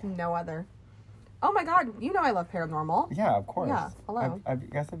like no other. Oh my god, you know I love paranormal. Yeah, of course. Yeah, hello. I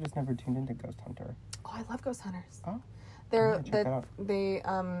guess I've just never tuned into Ghost Hunter. Oh, I love Ghost Hunters. Oh, They're I'm gonna check that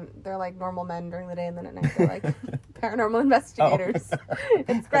out. they're like normal men during the day, and then at night they're like paranormal investigators.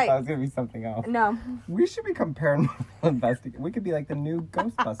 It's I great. thought it was gonna be something else. No, We should become paranormal investigators. We could be like the new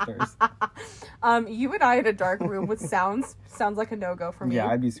Ghostbusters. you and I in a dark room with sounds like a no go for me. Yeah,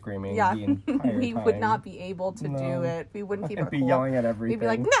 I'd be screaming Yeah. the entire We time. would not be able to No. do it. We wouldn't keep I'd it be cool. yelling at everything. We'd be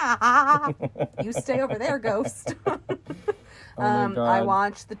like, nah, you stay over there, ghost. Oh my God. I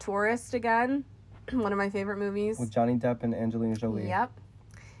watched The Tourist again. One of my favorite movies. With Johnny Depp and Angelina Jolie. Yep.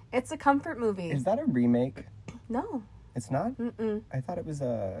 It's a comfort movie. Is that a remake? No. It's not? Mm-mm. I thought it was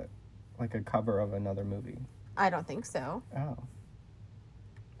like a cover of another movie. I don't think so. Oh.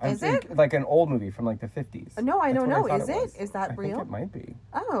 Is it? Like an old movie from like the 50s. No, I don't That's what know. thought Is was. it? Is that I real? think it might be.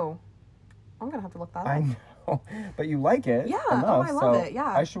 Oh. I'm going to have to look that up. I know. But you like it. Yeah, enough, oh, I love so it, yeah.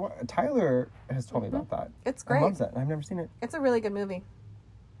 I should Tyler has told me about that. It's I great. loves it. I've never seen it. It's a really good movie.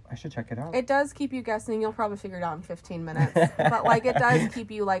 I should check it out. It does keep you guessing. You'll probably figure it out in 15 minutes. But, like, it does keep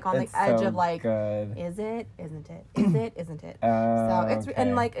you, like, on It's the edge so of, like, good. is it? Isn't it? Is it? Isn't it? So it's okay.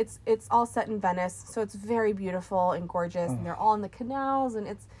 and like it's all set in Venice, so it's very beautiful and gorgeous, and they're all in the canals, and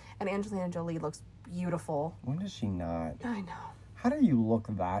Angelina Jolie looks beautiful. When does she not? I know. How do you look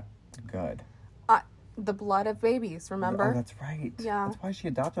that good? The blood of babies, remember? Oh, that's right. Yeah. That's why she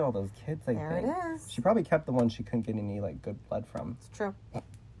adopted all those kids, I There think. it is. She probably kept the ones she couldn't get any, like, good blood from. It's true.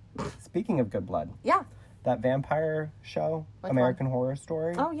 Speaking of good blood, Yeah. that vampire show, Which American Horror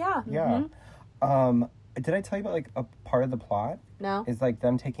Story. Oh yeah. Yeah. Mhm. Did I tell you about, like, a part of the plot? No. Is, like,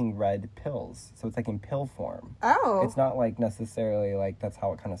 them taking red pills. So it's, like, in pill form. Oh. It's not, like, necessarily, like, that's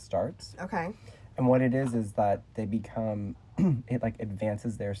how it kind of starts. Okay. And what it is that they become, it, like,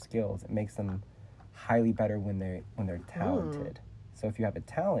 advances their skills. It makes them highly better when they're talented. So if you have a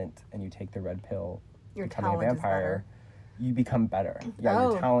talent and you take the red pill, Your becoming a talent is vampire, you become better. Yeah,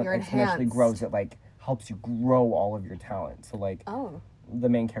 Oh, your talent you're exponentially enhanced. grows. It like helps you grow all of your talent. So like Oh. the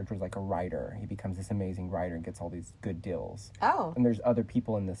main character is like a writer. He becomes this amazing writer and gets all these good deals. Oh. And there's other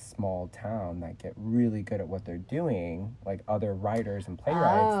people in this small town that get really good at what they're doing, like other writers and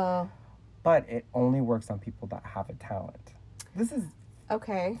playwrights. Oh. But it only works on people that have a talent. This is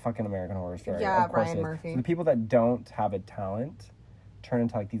Okay. fucking American Horror Story. Yeah, of course Ryan it is. Murphy. So the people that don't have a talent turn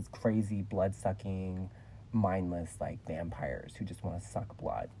into like these crazy, blood-sucking, mindless like vampires who just want to suck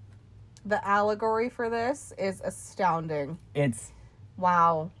blood. The allegory for this is astounding. It's,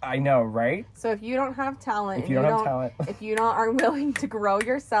 Wow. I know, right? So if you don't have talent, If you don't have talent. if you don't are willing to grow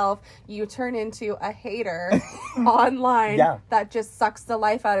yourself, you turn into a hater online Yeah. that just sucks the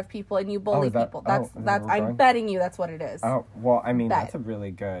life out of people and you bully is that- people. is that That's where we're I'm going? betting you that's what it is. Oh, well, I mean, Bet. that's a really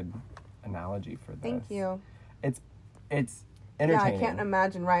good analogy for this. Thank you. It's Yeah, entertaining. I can't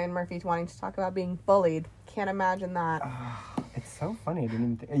imagine Ryan Murphy wanting to talk about being bullied. Can't imagine that. It's so funny. I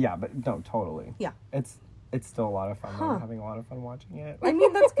didn't even think. Yeah, but no, totally. Yeah. It's still a lot of fun. Huh. I'm having a lot of fun watching it. I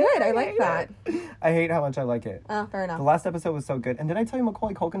mean, that's good. I like that. I hate how much I like it. Oh, fair The enough. last episode was so good. And did I tell you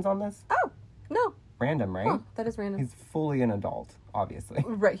Macaulay Culkin's on this? Oh, no. Random, right? Huh, that is random. He's fully an adult, obviously.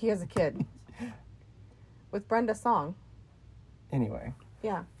 Right, he has a kid. With Brenda Song. Anyway,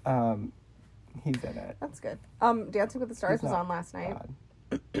 Yeah, he's in it. that's good. Dancing with the Stars He's was not on last night.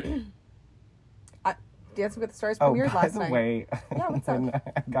 bad. Dancing with the Stars Oh, premiered by last the night. way, Yeah, what's up? when I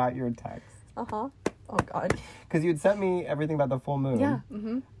got your text, Uh-huh. Oh, God. because you had sent me everything about the full moon. Yeah.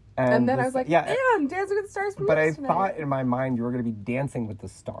 Mm-hmm. And, And then I this- was like, yeah. and Dancing with the Stars premiered But I tonight. thought in my mind you were going to be dancing with the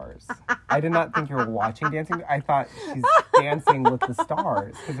stars. I did not think you were watching Dancing. I thought she's dancing with the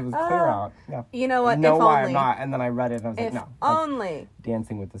stars because it was clear out. Yeah. You know what? No, if why only. I'm not. And then I read it and I was like, If no. That's only.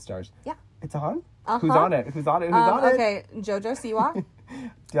 Dancing with the Stars. Yeah. It's on? Uh-huh. Who's on it? Who's on it? Who's on it? Okay, JoJo Siwa.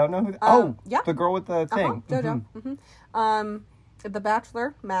 Don't know who. yeah. The girl with the thing. JoJo. The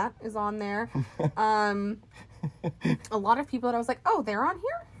Bachelor, Matt, is on there. A lot of people that I was like, oh, they're on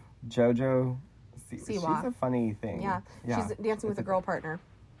here? JoJo. She's Siwa. a funny thing. Yeah. She's dancing with a girl partner.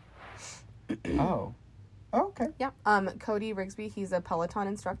 Oh. Oh, okay. Yeah. Cody Rigsby, he's a Peloton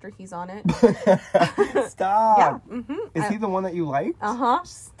instructor. He's on it. Stop. Yeah. Mm-hmm. Is he the one that you liked? Uh-huh.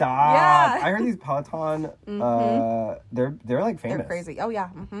 Stop. Yeah. I heard these Peloton, they're like famous. They're crazy. Oh, yeah.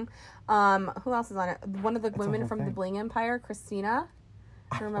 Who else is on it? One of the women whole from the thing. Bling Empire, Christina.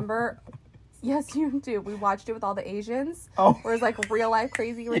 Remember? Yes, you do. We watched it with all the Asians. Oh. Where it's like real life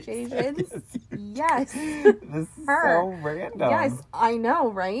crazy rich Asians. Yes. This is Her. so random. Yes, I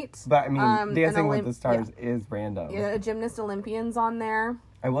know, right? But I mean, an Dancing with Olymp- the Stars is random. Yeah, a gymnast Olympian's on there.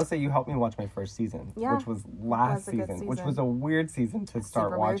 I will say you helped me watch my first season, Yeah. which was last Was a good season, which season. was a weird season to start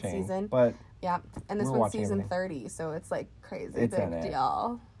super weird watching. season. But Yeah. And this We're one's watching season everything. 30, so it's like crazy It's in big it.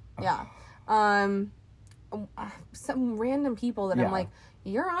 deal. Yeah. Some random people that Yeah. I'm like,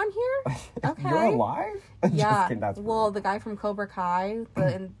 you're on here? Okay. you're alive? Just Yeah. kidding, that's Well, weird. the guy from Cobra Kai,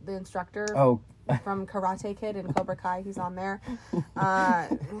 the instructor Oh, from Karate Kid and Cobra Kai, he's on there.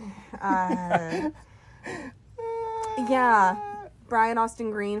 Yeah. Brian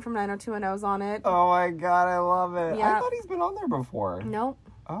Austin Green from 90210 is on it. Oh my god, I love it. I Yeah. thought he's been on there before. Nope.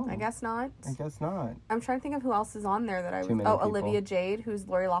 Oh, I guess not. I guess not. I'm trying to think of who else is on there that I was. Too many Oh, people. Olivia Jade, who's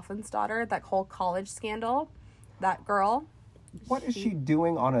Lori Laughlin's daughter. That whole college scandal. That girl. What is she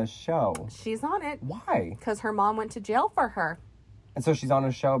doing on a show? She's on it Why? because her mom went to jail for her. And so she's on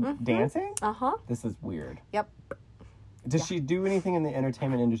a show dancing? Uh huh. This is weird. Yep. Does she do anything in the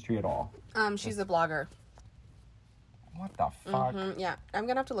entertainment industry at all? She's a blogger. What the fuck? Yeah. I'm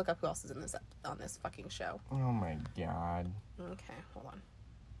gonna have to look up who else is in this on this fucking show. Oh my god. Okay, hold on.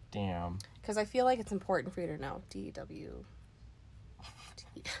 Damn. Because I feel like it's important for you to know. DW.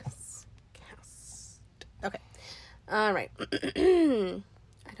 Yes. Cast. Okay. All right.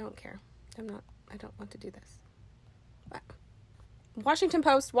 I don't care. I don't want to do this. But Washington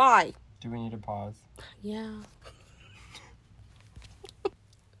Post, why? Do we need to pause? Yeah.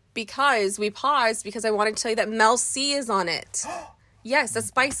 Because we paused because I wanted to tell you that Mel C is on it. Yes, a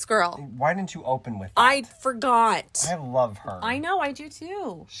Spice Girl. Why didn't you open with that? I forgot. I love her. I know, I do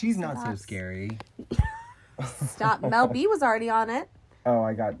too. She's not so scary. Stop. Mel B was already on it. Oh,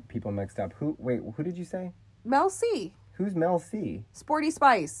 I got people mixed up. Who did you say? Mel C. Who's Mel C? Sporty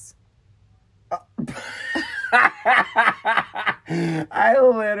Spice. I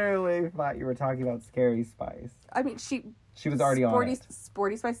literally thought you were talking about Scary Spice. I mean, she She was already on it.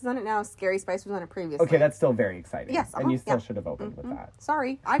 Sporty Spice is on it now. Scary Spice was on it previously. Okay, that's still very exciting. Yes, and you still should have opened with that.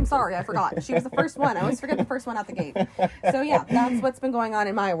 Sorry. I'm sorry. I forgot. She was the first one. I always forget the first one out the gate. So, yeah, that's what's been going on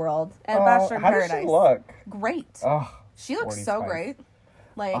in my world. And Bachelor in Paradise. How does she look? Great. Oh, she looks so great.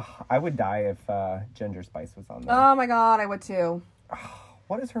 Like, I would die if Ginger Spice was on there. Oh, my God. I would, too.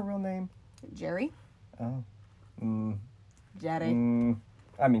 What is her real name? Jerry? Oh. Jetty.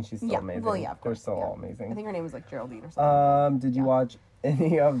 I mean, she's still amazing. Well, yeah, of course. They're still all amazing. I think her name was like Geraldine or something. Did you watch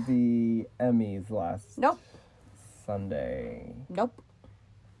any of the Emmys last Sunday? Nope.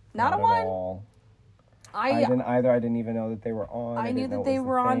 Not a one. All. I didn't either. I didn't even know that they were on. I knew that they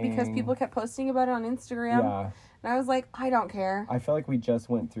were on because people kept posting about it on Instagram. Yeah. And I was like, I don't care. I feel like we just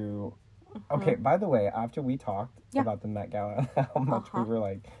went through. Okay, by the way, after we talked about the Met Gala, how much we were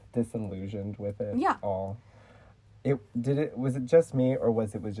like disillusioned with it all. Was it just me, or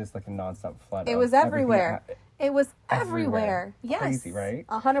was it just like a nonstop flood? It was everywhere. It was everywhere. Yes. Crazy, right?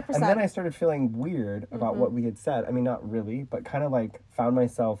 100%. And then I started feeling weird about what we had said. I mean, not really, but kind of like found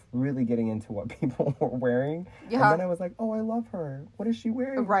myself really getting into what people were wearing. Yeah. And then I was like, oh, I love her. What is she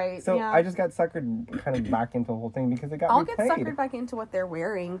wearing? Right. So I just got suckered kind of back into the whole thing because it got replayed. I'll get suckered back into what they're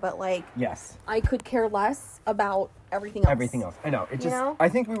wearing, but like, yes, I could care less about everything else. Everything else. I know. It just, I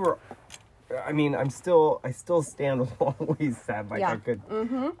think we were... I mean, I still stand with what we said. Like, I could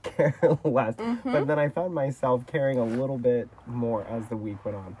care less. But then I found myself caring a little bit more as the week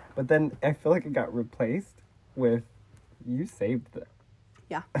went on. But then I feel like it got replaced with, you saved it.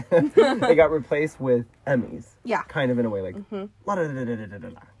 Yeah. It got replaced with Emmys. Yeah. Kind of in a way, like,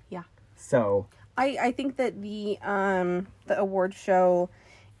 yeah. So. I think that the award show...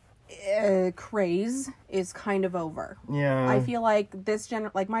 craze is kind of over. Yeah. I feel like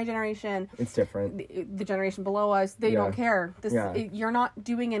like my generation, it's different. The generation below us, they don't care. You're not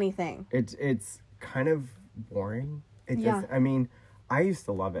doing anything. It's kind of boring. I mean, I used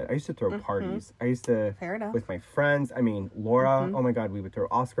to love it. I used to throw parties. I used to, fair enough, with my friends. I mean, Laura, oh my God, we would throw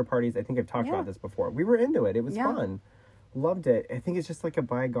Oscar parties. I think I've talked about this before. We were into it. It was fun. Loved it. I think it's just like a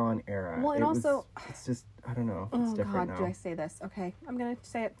bygone era. Well, and it's just, I don't know. It's different now. Do I say this? Okay, I'm gonna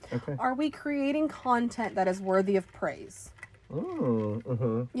say it. Okay. Are we creating content that is worthy of praise?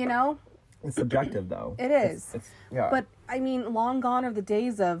 You know? It's subjective, though. It is. Yeah. But, I mean, long gone are the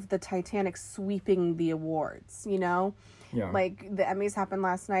days of the Titanic sweeping the awards, you know? Yeah. Like, the Emmys happened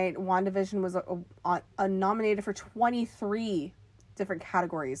last night. WandaVision was nominated for 23 different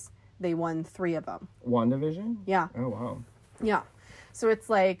categories. They won 3 of them. WandaVision? Yeah. Oh, wow. Yeah. So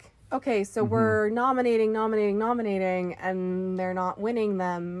it's like, okay, so we're nominating, and they're not winning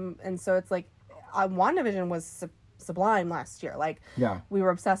them. And so it's like, WandaVision was sublime last year. Like, we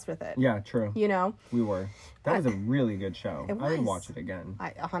were obsessed with it. Yeah, true. You know? We were. That was a really good show. It was. I would watch it again. I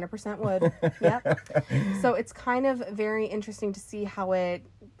 100% would. Yep. So it's kind of very interesting to see how it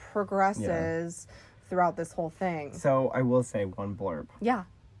progresses throughout this whole thing. So I will say one blurb. Yeah.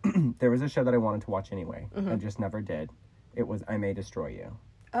 There was a show that I wanted to watch anyway. I just never did. It was I May Destroy You.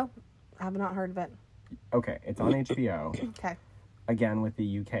 Oh, I have not heard of it. Okay, it's on HBO. Okay. Again, with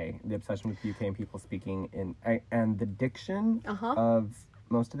the UK, the obsession with the UK and people speaking and the diction of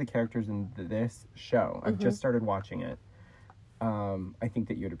most of the characters in this show. I've just started watching it. I think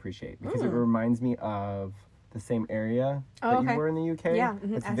that you'd appreciate because it reminds me of the same area that you were in the UK. Yeah,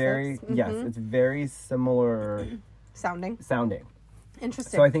 it's very it's very similar sounding.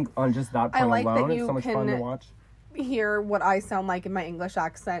 Interesting. So I think on just that point alone, it's so much fun to watch. Hear what I sound like in my English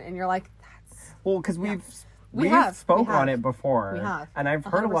accent, and you're like, "That's well," because we've spoke on it before, and I've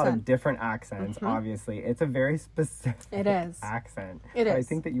heard 100%. A lot of different accents. Obviously, it's a very specific accent. It is. I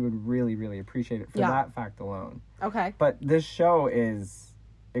think that you would really, really appreciate it for that fact alone. Okay. But this show is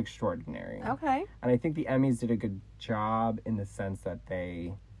extraordinary. Okay. And I think the Emmys did a good job in the sense that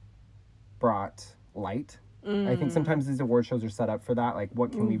they brought light. I think sometimes these award shows are set up for that. Like,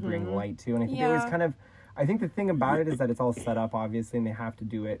 what can we bring light to? And I think it was kind of... I think the thing about it is that it's all set up, obviously, and they have to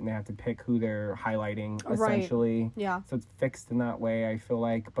do it, and they have to pick who they're highlighting, essentially. Right. Yeah. So it's fixed in that way, I feel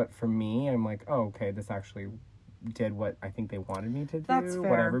like. But for me, I'm like, oh, okay, this actually did what I think they wanted me to do. That's fair.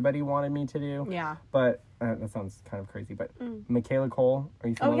 What everybody wanted me to do. Yeah. But, that sounds kind of crazy, but Michaela Cole, are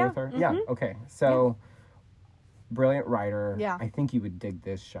you familiar with her? Yeah, okay. So... brilliant writer. Yeah. I think you would dig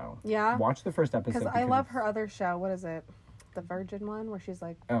this show. Yeah. Watch the first episode. Because I love her other show. What is it? The Virgin one where she's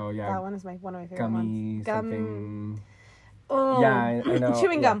like, oh yeah, that one is one of my favorite gummy ones. Something. Oh. Yeah, I know.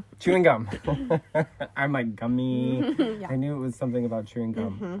 Chewing gum. Chewing gum. I'm like gummy. Yeah. I knew it was something about chewing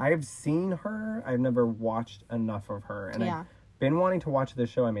gum. I have seen her. I've never watched enough of her, and I've been wanting to watch this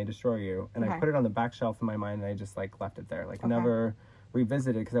show. I May Destroy You, and I put it on the back shelf in my mind, and I just like left it there, like never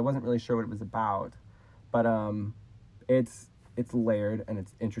revisited because I wasn't really sure what it was about, but It's layered and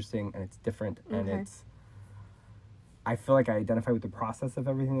it's interesting and it's different and it's. I feel like I identify with the process of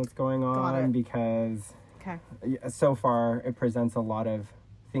everything that's going on because so far it presents a lot of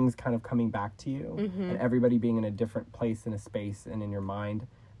things kind of coming back to you and everybody being in a different place in a space and in your mind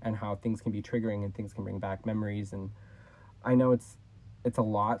and how things can be triggering and things can bring back memories. And I know it's a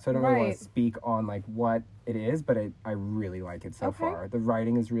lot, so I don't really want to speak on like what it is, but I really like it so far. The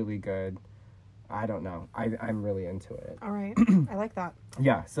writing is really good. I don't know. I'm really into it. All right. I like that.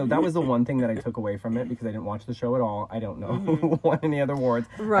 Yeah, so that was the one thing that I took away from it because I didn't watch the show at all. I don't know who won any other awards.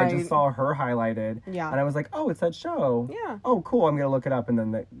 Right. I just saw her highlighted. Yeah. And I was like, oh, it's that show. Yeah. Oh, cool. I'm going to look it up. And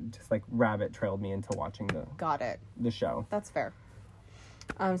then just like rabbit trailed me into watching the show. That's fair.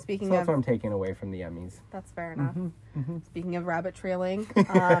 Speaking so that's what I'm taking away from the Emmys. That's fair enough. Speaking of rabbit trailing,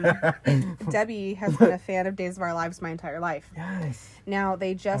 Debbie has been a fan of Days of Our Lives my entire life. Yes. Now,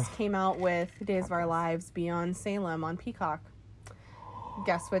 they just came out with Days of Our Lives Beyond Salem on Peacock.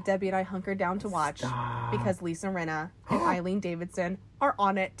 Guess what Debbie and I hunkered down to watch? Because Lisa Rinna and Eileen Davidson are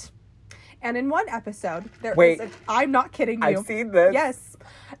on it. And in one episode, I'm not kidding you. I've seen this. Yes.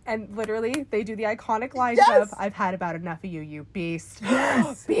 And literally, they do the iconic lines of, I've had about enough of you, you beast.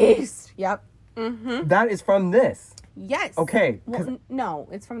 Yes. Beast. Yep. Mm-hmm. That is from this. Yes. Okay. Well, no,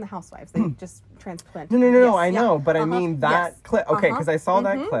 it's from the Housewives. They just transplanted. No, I know. But I mean that clip. Okay, because I saw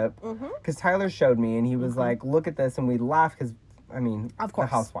that clip. Mm-hmm. Because Tyler showed me and he was like, look at this. And we laughed because, I mean, of course.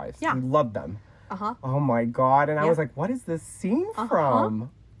 The Housewives. Yeah. We love them. Uh-huh. Oh my God. And I was like, what is this scene from?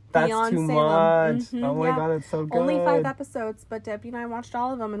 That's Beyond too Salem. much. Oh my God, it's so good. Only 5 episodes, but Debbie and I watched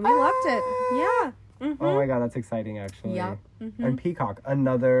all of them and we loved it. Yeah. Mm-hmm. Oh my God, that's exciting actually. Yeah. Mm-hmm. And Peacock,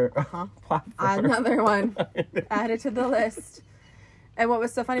 another platform. Another one added to the list. And what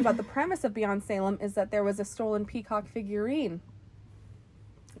was so funny about the premise of Beyond Salem is that there was a stolen peacock figurine.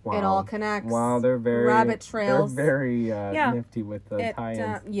 Wow. It all connects. Wow, they're very rabbit trails. They're very nifty with the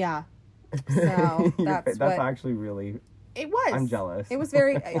tie-ins. Yeah. So that's actually really. It was. I'm jealous. It was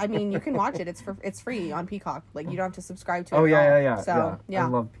very. I mean, you can watch it. It's free on Peacock. Like you don't have to subscribe to it. Oh at all. yeah. So yeah. I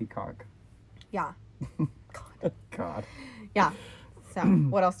love Peacock. Yeah. God. Yeah. So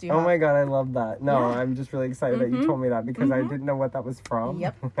what else do you have? Oh my God, I love that. No, I'm just really excited that you told me that because I didn't know what that was from.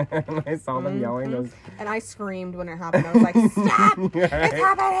 Yep. And I saw them yelling those. And I screamed when it happened. I was like, "Stop! It's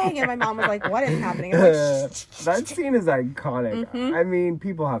happening!" And my mom was like, "What is happening?" I'm like, shh. That scene is iconic. I mean,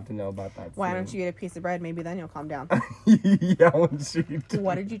 people have to know about that scene. Why don't you eat a piece of bread? Maybe then you'll calm down. Yeah, when she did.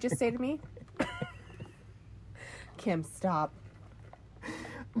 What did you just say to me? Kim, stop.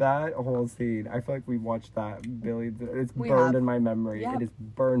 That whole scene, I feel like we watched that billions. It's burned in my memory. Yep. It is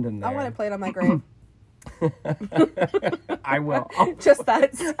burned in there. I want to play it on my grave. I will. Just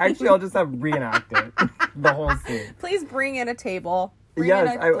that scene. Actually, I'll just have reenact it. The whole scene. Please bring in a table. Bring in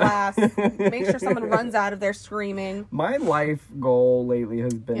a glass. Make sure someone runs out of there screaming. My life goal lately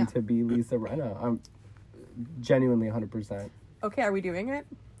has been to be Lisa Rinna. I'm genuinely 100%. Okay, are we doing it?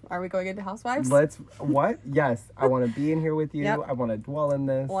 Are we going into Housewives? What? Yes. I want to be in here with you. Yep. I want to dwell in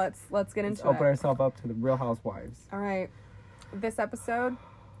this. Let's get into it. Open ourselves up to the Real Housewives. All right. This episode,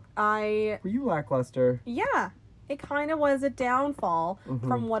 Were you lackluster? Yeah. It kind of was a downfall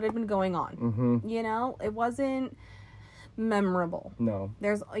from what had been going on. Mm-hmm. You know, it wasn't memorable. No.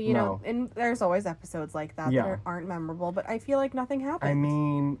 There's, you know, and there's always episodes like that that aren't memorable, but I feel like nothing happened. I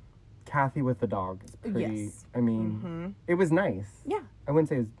mean, Kathy with the dog is pretty, yes. I mean, it was nice. Yeah. I wouldn't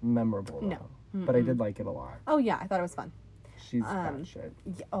say it's memorable, no. But I did like it a lot. Oh, yeah, I thought it was fun. She's bad shit.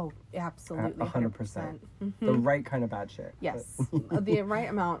 Yeah, oh, absolutely. 100%. The right kind of bad shit. Yes. The right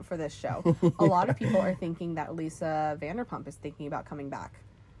amount for this show. A lot of people are thinking that Lisa Vanderpump is thinking about coming back.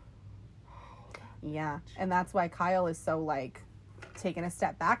 Yeah. And that's why Kyle is so, like, taking a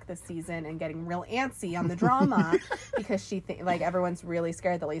step back this season and getting real antsy on the drama because she like everyone's really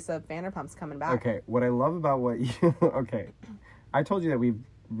scared that Lisa Vanderpump's coming back. Okay, what I love about what you I told you that we've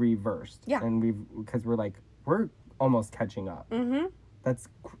reversed. Yeah. And because we're almost catching up. Mm-hmm.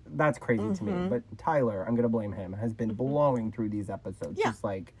 That's crazy to me. But Tyler, I'm gonna blame him, has been blowing through these episodes. Yeah. Just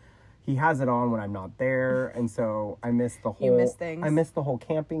like he has it on when I'm not there, and so I missed the whole. You miss things. I missed the whole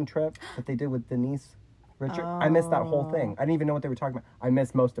camping trip that they did with Denise Richard. I missed that whole thing. I didn't even know what they were talking about. I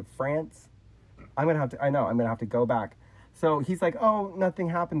missed most of France. I'm gonna have to go back. So he's like, oh, nothing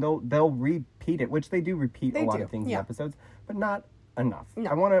happened. They'll repeat it, which they do repeat a lot of things in episodes, but not enough. No.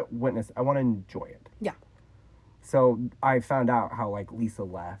 I want to witness. I want to enjoy it. Yeah. So I found out how like Lisa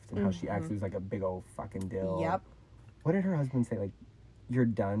left and how she actually was like a big old fucking deal. Yep. What did her husband say? Like, you're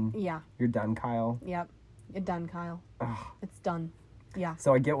done. Yeah. You're done, Kyle. Yep. You're done, Kyle. Ugh. It's done. Yeah.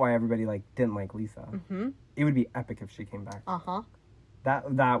 So I get why everybody like didn't like Lisa. Mm-hmm. It would be epic if she came back. Uh-huh.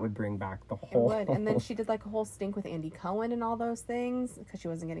 That would bring back the It whole... would. And then she did like a whole stink with Andy Cohen and all those things because she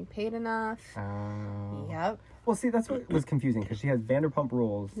wasn't getting paid enough. Oh. Yep. Well, see, that's what was confusing because she has Vanderpump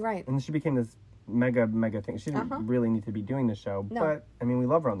Rules. Right. And then she became this mega thing. She didn't really need to be doing the show. No. But, I mean, we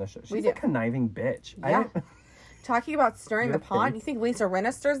love her on the show. She's do. a conniving bitch. Yeah. Talking about stirring Your the pot. face. You think Lisa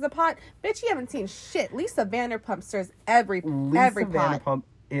Rinna stirs the pot? Bitch, you haven't seen shit. Lisa Vanderpump stirs every pot. Vanderpump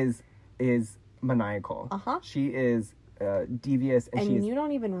is maniacal. Uh-huh. She is devious and she's you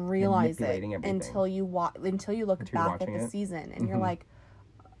don't even realize it manipulating everything. until you look Until you're back at watching the it. season and you're like,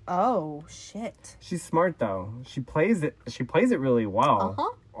 oh shit. She's smart though. She plays it really well. Uh-huh.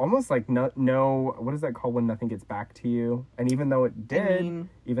 Almost like no what is that called when nothing gets back to you? And even though it did,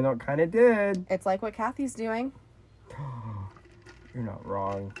 even though it kind of did, It's like what Kathy's doing. you're not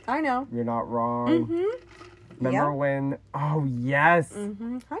wrong. I know. You're not wrong. Mm-hmm. Remember when? Oh yes,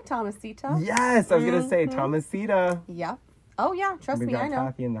 Mm-hmm. Hi, Thomasita. yes. I was gonna say Thomasita. Yep. Oh yeah, trust We've me, got I know.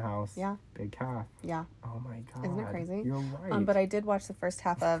 Kathy in the house. Yeah. Big Kath. Yeah. Oh my god. Isn't it crazy? You're right. But I did watch the first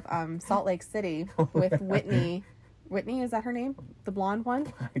half of Salt Lake City with Whitney. Whitney, is that her name? The blonde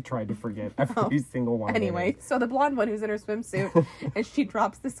one? I tried to forget every single one. Anyway, so the blonde one who's in her swimsuit and she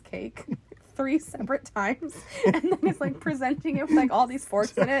drops this cake 3 separate times and then is like presenting it with like all these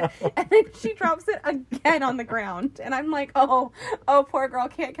forks in it and then she drops it again on the ground and I'm like, oh poor girl,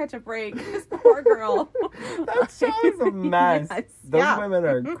 can't catch a break. This poor girl. That show is a mess. Yes. Those Yeah. women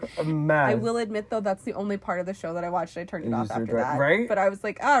are a mess. I will admit though that's the only part of the show that I watched. I turned it You off just after regret- that. right? But I was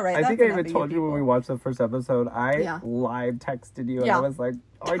like, all right. I that's think I enough even of told you when we people. watched the first episode, I Yeah. live texted you and Yeah. I was like,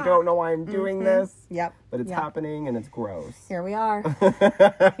 I don't know why I'm doing this, Yep. but it's Yep. happening and it's gross. Here we are.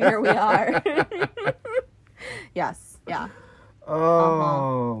 Here we are. Yes. Yeah.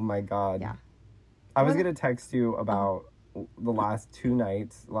 Oh my god. Yeah. I was What- going to text you about the last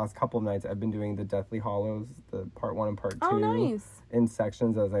last couple of nights I've been doing the Deathly Hollows, the part 1 and part 2 Oh, nice. in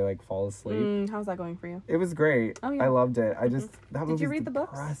sections as I like fall asleep. How's that going for you? It was great. Oh, yeah. I loved it. I just that Did you movie's read the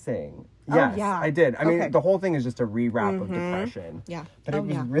books? depressing. Oh, Yes, yeah. I did. I mean, Okay. the whole thing is just a rewrap of depression. Yeah. But it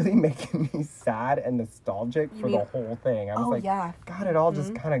was really making me sad and nostalgic for mean- the whole thing. I was like, yeah. God, it all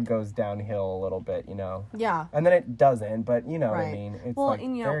just kind of goes downhill a little bit, you know? Yeah. And then it doesn't, but you know what I Right. mean? It's Well, like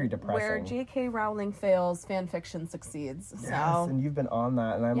and very where depressing. J.K. Rowling fails, fan fiction succeeds. Yes, So and you've been on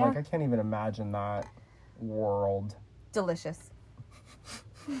that, and I'm Yeah. like, I can't even imagine that world. delicious.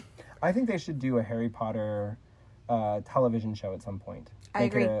 I think they should do a Harry Potter television show at some point. I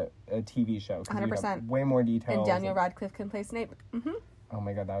Make agree. it a TV show. 'Cause you'd have 100%. way more details. And Daniel Radcliffe can play Snape. Oh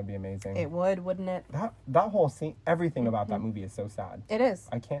my god, that would be amazing. It would, wouldn't it? That whole scene, everything about Mm-hmm. that movie is so sad. It is.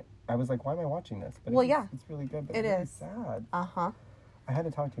 I was like, why am I watching this? But Well, it's, yeah. it's really good. But It it's really is. sad. Uh-huh. I had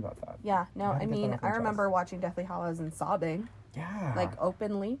to talk to you about that. Yeah. No, I had I to get that mean, off my I remember chest. watching Deathly Hallows and sobbing, Yeah. like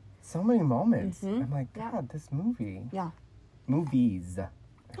openly. so many moments. Mhm. I'm like, Yeah. God, this movie. Yeah. Movies. I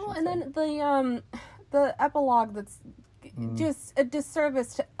Well, should and say. then the epilogue that's Mm. just a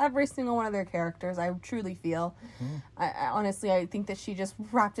disservice to every single one of their characters. I truly feel. Mm-hmm. I honestly, I think that she just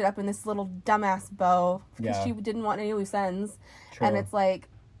wrapped it up in this little dumbass bow because Yeah. she didn't want any loose ends. True. And it's like,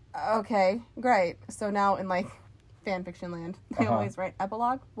 okay, great. So now in like fan fiction land, they Uh-huh. always write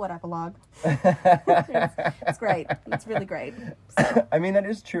epilogue. What epilogue? It's great. It's really great. I mean, that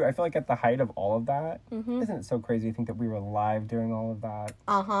is true. I feel like at the height of all of that, Mm-hmm. isn't it so crazy to think that we were live during all of that?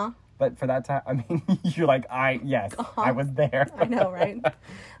 Uh huh. But for that time, I mean, you're like, I was there. I know, right? But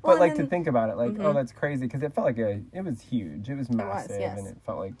Well, like and to then- think about it, like, Mhm. oh, that's crazy because it felt like it was huge. It was massive, yes. and it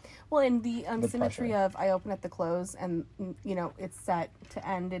felt like Well, in the The symmetry pressure. of I open at the close, and you know it's set to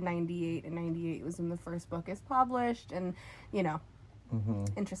end in '98, and '98 was when the first book is published, and you know,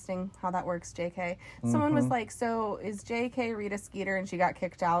 interesting how that works. JK. Someone was like, "So is JK Rita Skeeter?" And she got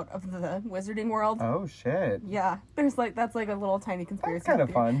kicked out of the Wizarding world. oh shit, Yeah, there's like that's like a little tiny conspiracy. that's kind of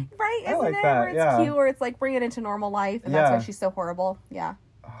theory. fun. right? I Isn't like it? that, Where it's yeah. cute, where it's like bring it into normal life, and that's why Yeah. she's so horrible. Yeah,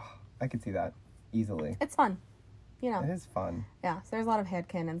 I could see that easily. it's fun. You know, It is fun. yeah. So there's a lot of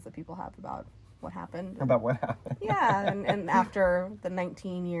headcanons that people have about what happened. About what happened. Yeah, and after the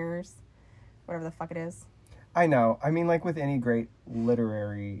 19 years, whatever the fuck it is. I know. I mean, like with any great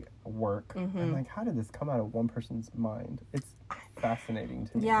literary work, Mm-hmm. I'm like, how did this come out of one person's mind? It's fascinating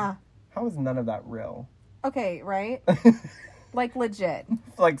to me. Yeah. How is none of that real? Okay, right? Like, legit.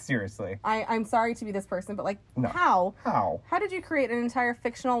 Like, seriously. I'm sorry to be this person, but, like, No. how? How? How did you create an entire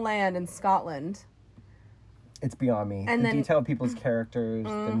fictional land in Scotland? It's beyond me. And the then- detail of people's characters,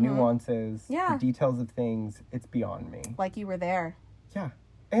 the nuances, Yeah. the details of things, it's beyond me. Like you were there. Yeah.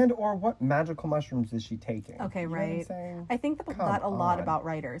 And or what magical mushrooms is she taking? Okay, You know what I'm right. saying? I think Come that a lot on. about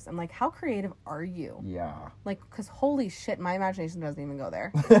writers. I'm like, how creative are you? Yeah. Like, because holy shit, my imagination doesn't even go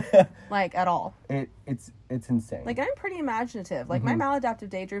there. Like, at all. It's insane. Like, I'm pretty imaginative. Like, my maladaptive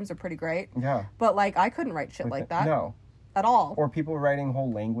daydreams are pretty great. yeah. But, like, I couldn't write shit like that. No. At all. Or people writing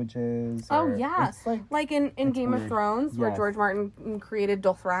whole languages. Oh, or- yeah. It's like, Like, in Game of weird. Thrones, where Yes. George Martin created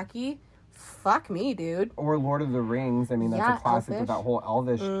Dothraki. Fuck me, dude. or Lord of the Rings. I mean, that's Yeah, a classic Elfish. with that whole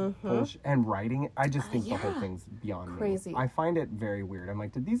Elvish bullshit. And writing it. I just think the whole yeah. thing's beyond Crazy. me. I find it very weird. I'm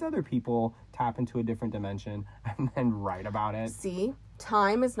like, did these other people tap into a different dimension and then write about it? See?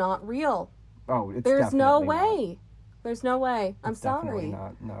 Time is not real. Oh, it's There's no definitely not. way. There's no way. I'm It's definitely sorry.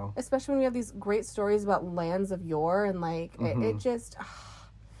 not. No. Especially when we have these great stories about lands of yore and like it just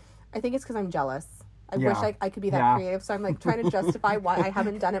I think it's because I'm jealous. I Yeah. wish I could be that Yeah. creative, so I'm like trying to justify why I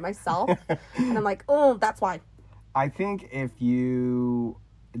haven't done it myself, and I'm like, oh, that's why. I think if you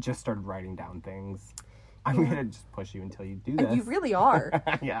just started writing down things, I'm gonna just push you until you do this. And you really are.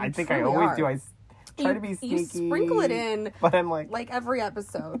 yeah, I You think I truly always are. do. I try You- to be you sneaky. sprinkle it in, but I'm like. like every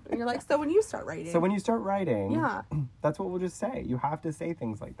episode, and you're like, so when you start writing, So when you start writing, yeah, that's what we'll just say. You have to say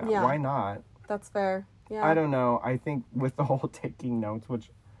things like that. Yeah. Why not? that's fair. Yeah, I don't know. I think with the whole taking notes,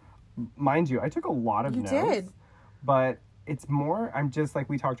 which, mind you, I took a lot of You notes. did. But it's more, I'm just like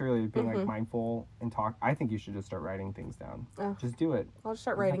we talked earlier, being Mm-hmm. like mindful and talk. I think you should just start writing things down. Oh. Just do it. I'll just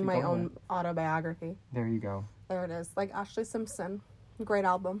start You have writing to my go with own autobiography. There you go. There it is, like Ashley Simpson, great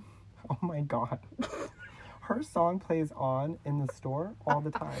album. Oh my God. Her song plays on in the store all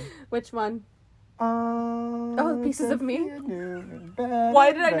the time. Which one? Oh, Pieces of Me? Why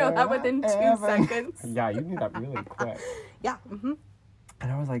Why did I know that within 2 seconds? Yeah, you knew that really quick. Yeah. Mm-hmm.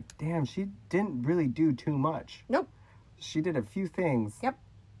 And I was like, damn, she didn't really do too much. Nope. She did a few things. Yep.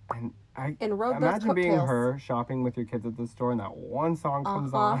 And I And rode those imagine being coattails. her shopping with your kids at the store and that one song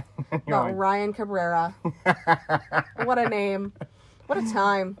comes Uh-huh. on. And you're About like, Ryan Cabrera. What a name. What a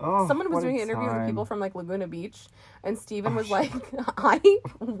time. Oh, Someone was what a doing an interview with time. people from like Laguna Beach, and Steven Oh, was like, I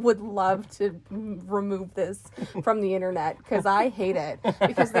would love to remove this from the internet because I hate it.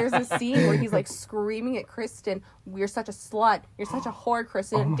 Because there's this scene where he's like screaming at Kristen, "You're such a slut. You're such a whore,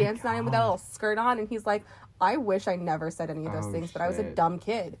 Kristen," and dancing on him with that little skirt on. And he's like, I wish I never said any of those Oh, things, but I was a shit. dumb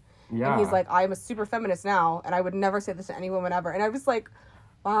kid. yeah. And he's like, I'm a super feminist now, and I would never say this to any woman ever. And I was like,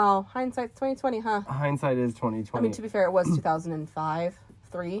 wow, hindsight's 2020, huh? hindsight is 2020. I mean, to be fair, it was 2005,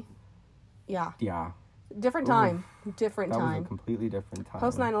 3. Yeah. yeah. Different time. Different That was a time. completely different time.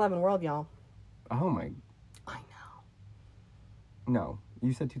 Post 9/11 world, y'all. Oh my, I know. no.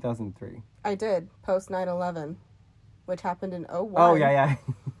 You said 2003. I did. Post 9/11, which happened in 01. Oh, yeah.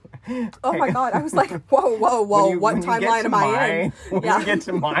 Oh my God. I was like, whoa, whoa, whoa. What when you get timeline to am I in? mine- When Yeah. you get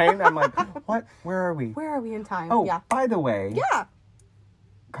to mine, I'm like, what? Where are we? Where are we in time? Oh, Yeah. by the way, Yeah.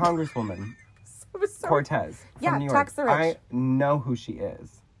 Congresswoman It was so. Cortez from Yeah, New York. tax the rich. I know who she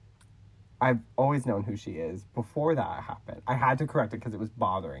is. I've always known who she is before that happened. I had to correct it because it was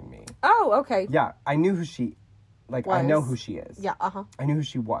bothering me. Oh, okay. Yeah, I knew who she, like, I know Was. who she is. Yeah, uh-huh. I knew who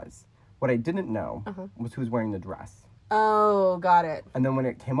she was. What I didn't know was who was wearing the dress. Oh, got it. And then when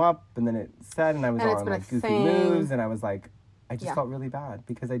it came up, and then it said, and I was And all it's on been a like goofy thing. moves, and I was like, I just Yeah. felt really bad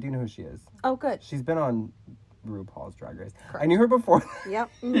because I do know who she is. Oh, good. She's been on RuPaul's Drag Race. I knew her before. Yep.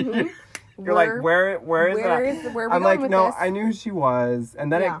 Mm-hmm. You're like, where is where that? is- where are we I'm going like, with no, this? I knew who she was,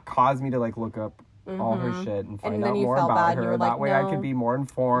 and then Yeah. it caused me to like look up all her shit and find then out you more felt about bad, and you her. were That like, way I no. could be more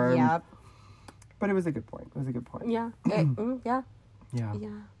informed. Yep. But it was a good point. It was a good point. Yeah. Yeah. Yeah. Yeah.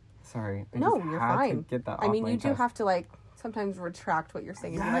 Sorry. I No, just you're had fine. To get that I off mean, my you do chest. have to like sometimes retract what you're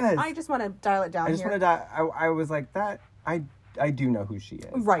saying and be Yes. like, I just want to dial it down I just here. wanted to. I was like that. I do know who she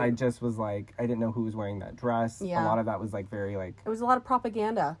is. Right. I just was like, I didn't know who was wearing that dress. Yeah. A lot of that was like very like. It was a lot of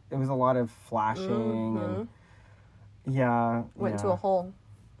propaganda. It was a lot of flashing and. Yeah. Went into a hole.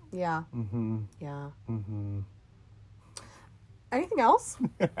 Yeah. Mm-hmm. Yeah. Mm-hmm. Anything else?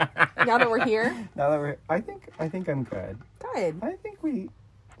 Now that we're here, Now that we're, I think I'm good. good. I think we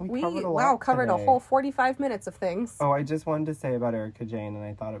We covered a lot covered a today. whole 45 minutes of things. Oh, I just wanted to say about Erica Jane, and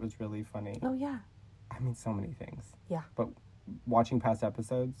I thought it was really funny. Oh yeah. I mean, so many things. Yeah. But watching past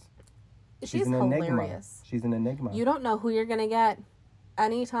episodes, She's an hilarious. enigma. She's an enigma. You don't know who you're gonna get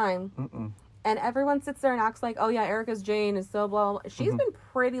anytime. Mm-mm. And everyone sits there and acts like, oh yeah, Erica's Jane is so blah, blah, blah. Mm-hmm. She's been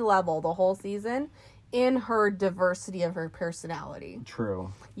pretty level the whole season in her diversity of her personality.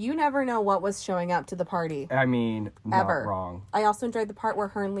 True. You never know what was showing up to the party. I mean, not Ever. wrong. I also enjoyed the part where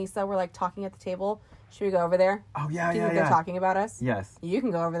her and Lisa were like talking at the table. Should we go over there? Oh yeah, Do you yeah, think yeah. they're talking about us? Yes. You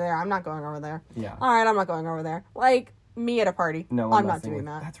can go over there. I'm not going over there. Yeah. All right, I'm not going over there. Like, Me at a party. No, I'm not doing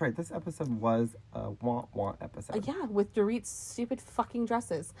that. That's right. This episode was a want episode. Yeah, with Dorit's stupid fucking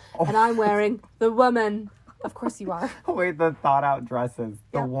dresses. And I'm wearing the woman. Of course you are. Wait, the thought out dresses.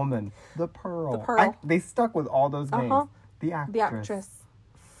 The Yeah. woman. The Pearl. The Pearl. They stuck with all those names. The actress. The actress.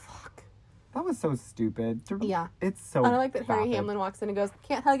 Fuck. That was so stupid. Yeah. It's so And I like that Harry vapid. Hamlin walks in and goes,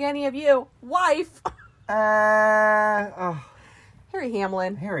 can't hug any of you. Wife. Oh, Harry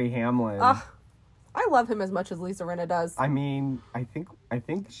Hamlin. Harry Hamlin. Ugh. I love him as much as Lisa Rinna does. I mean, I think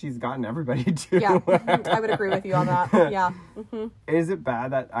she's gotten everybody to. Yeah, I would agree with you on that. Yeah. Mm-hmm. Is it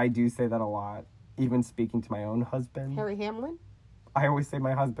bad that I do say that a lot? Even speaking to my own husband. Harry Hamlin? I always say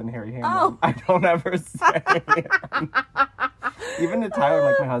my husband, Harry Hamlin. Oh. I don't ever say Even to Tyler,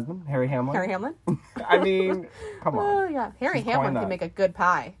 like my husband, Harry Hamlin. Harry Hamlin? I mean, come on. Oh, yeah. Harry She's Hamlin coined can that. make a good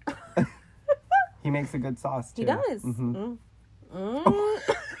pie. He makes a good sauce, too. He does. Mhm.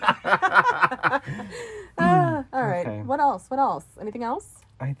 All right. Okay. What else? What else? Anything else?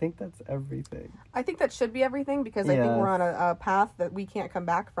 I think that's everything. I think that should be everything because I think Yes. we're on a path that we can't come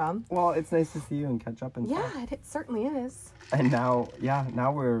back from. Well, it's nice to see you and catch up and stuff. Yeah, it certainly is. And now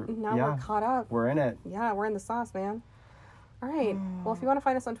we're Now we're caught up. we're in it. Yeah, we're in the sauce, man. All right. Well, if you want to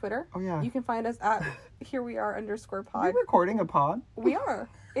find us on Twitter, Oh, yeah. you can find us at @HereWeAre_pod. Are you recording a pod? We are.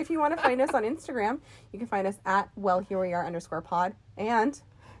 If you want to find us on Instagram, you can find us at @HereWeAre_pod. And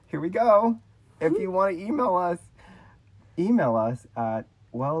Here we go. If you want to email us at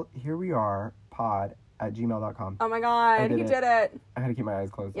herewearepod@gmail.com. oh my God, did he it. did it. I had to keep my eyes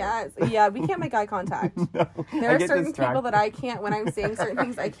closed. Yes. Yeah, we can't make eye contact. No, There I are get certain people distracted. that I can't, when I'm saying certain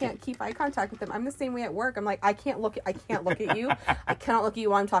things, I can't keep eye contact with them. I'm the same way at work. I'm like, I can't look at you. I cannot look at you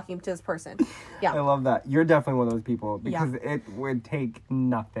while I'm talking to this person. I Yeah. love that. You're definitely one of those people because it would take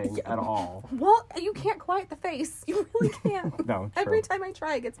nothing at all. Well, you can't quiet the face. You really can't. No, true. Every time I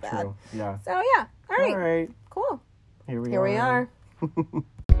try, it gets bad. True. Yeah. So, yeah. All right. All right. Cool. Here we Here we are.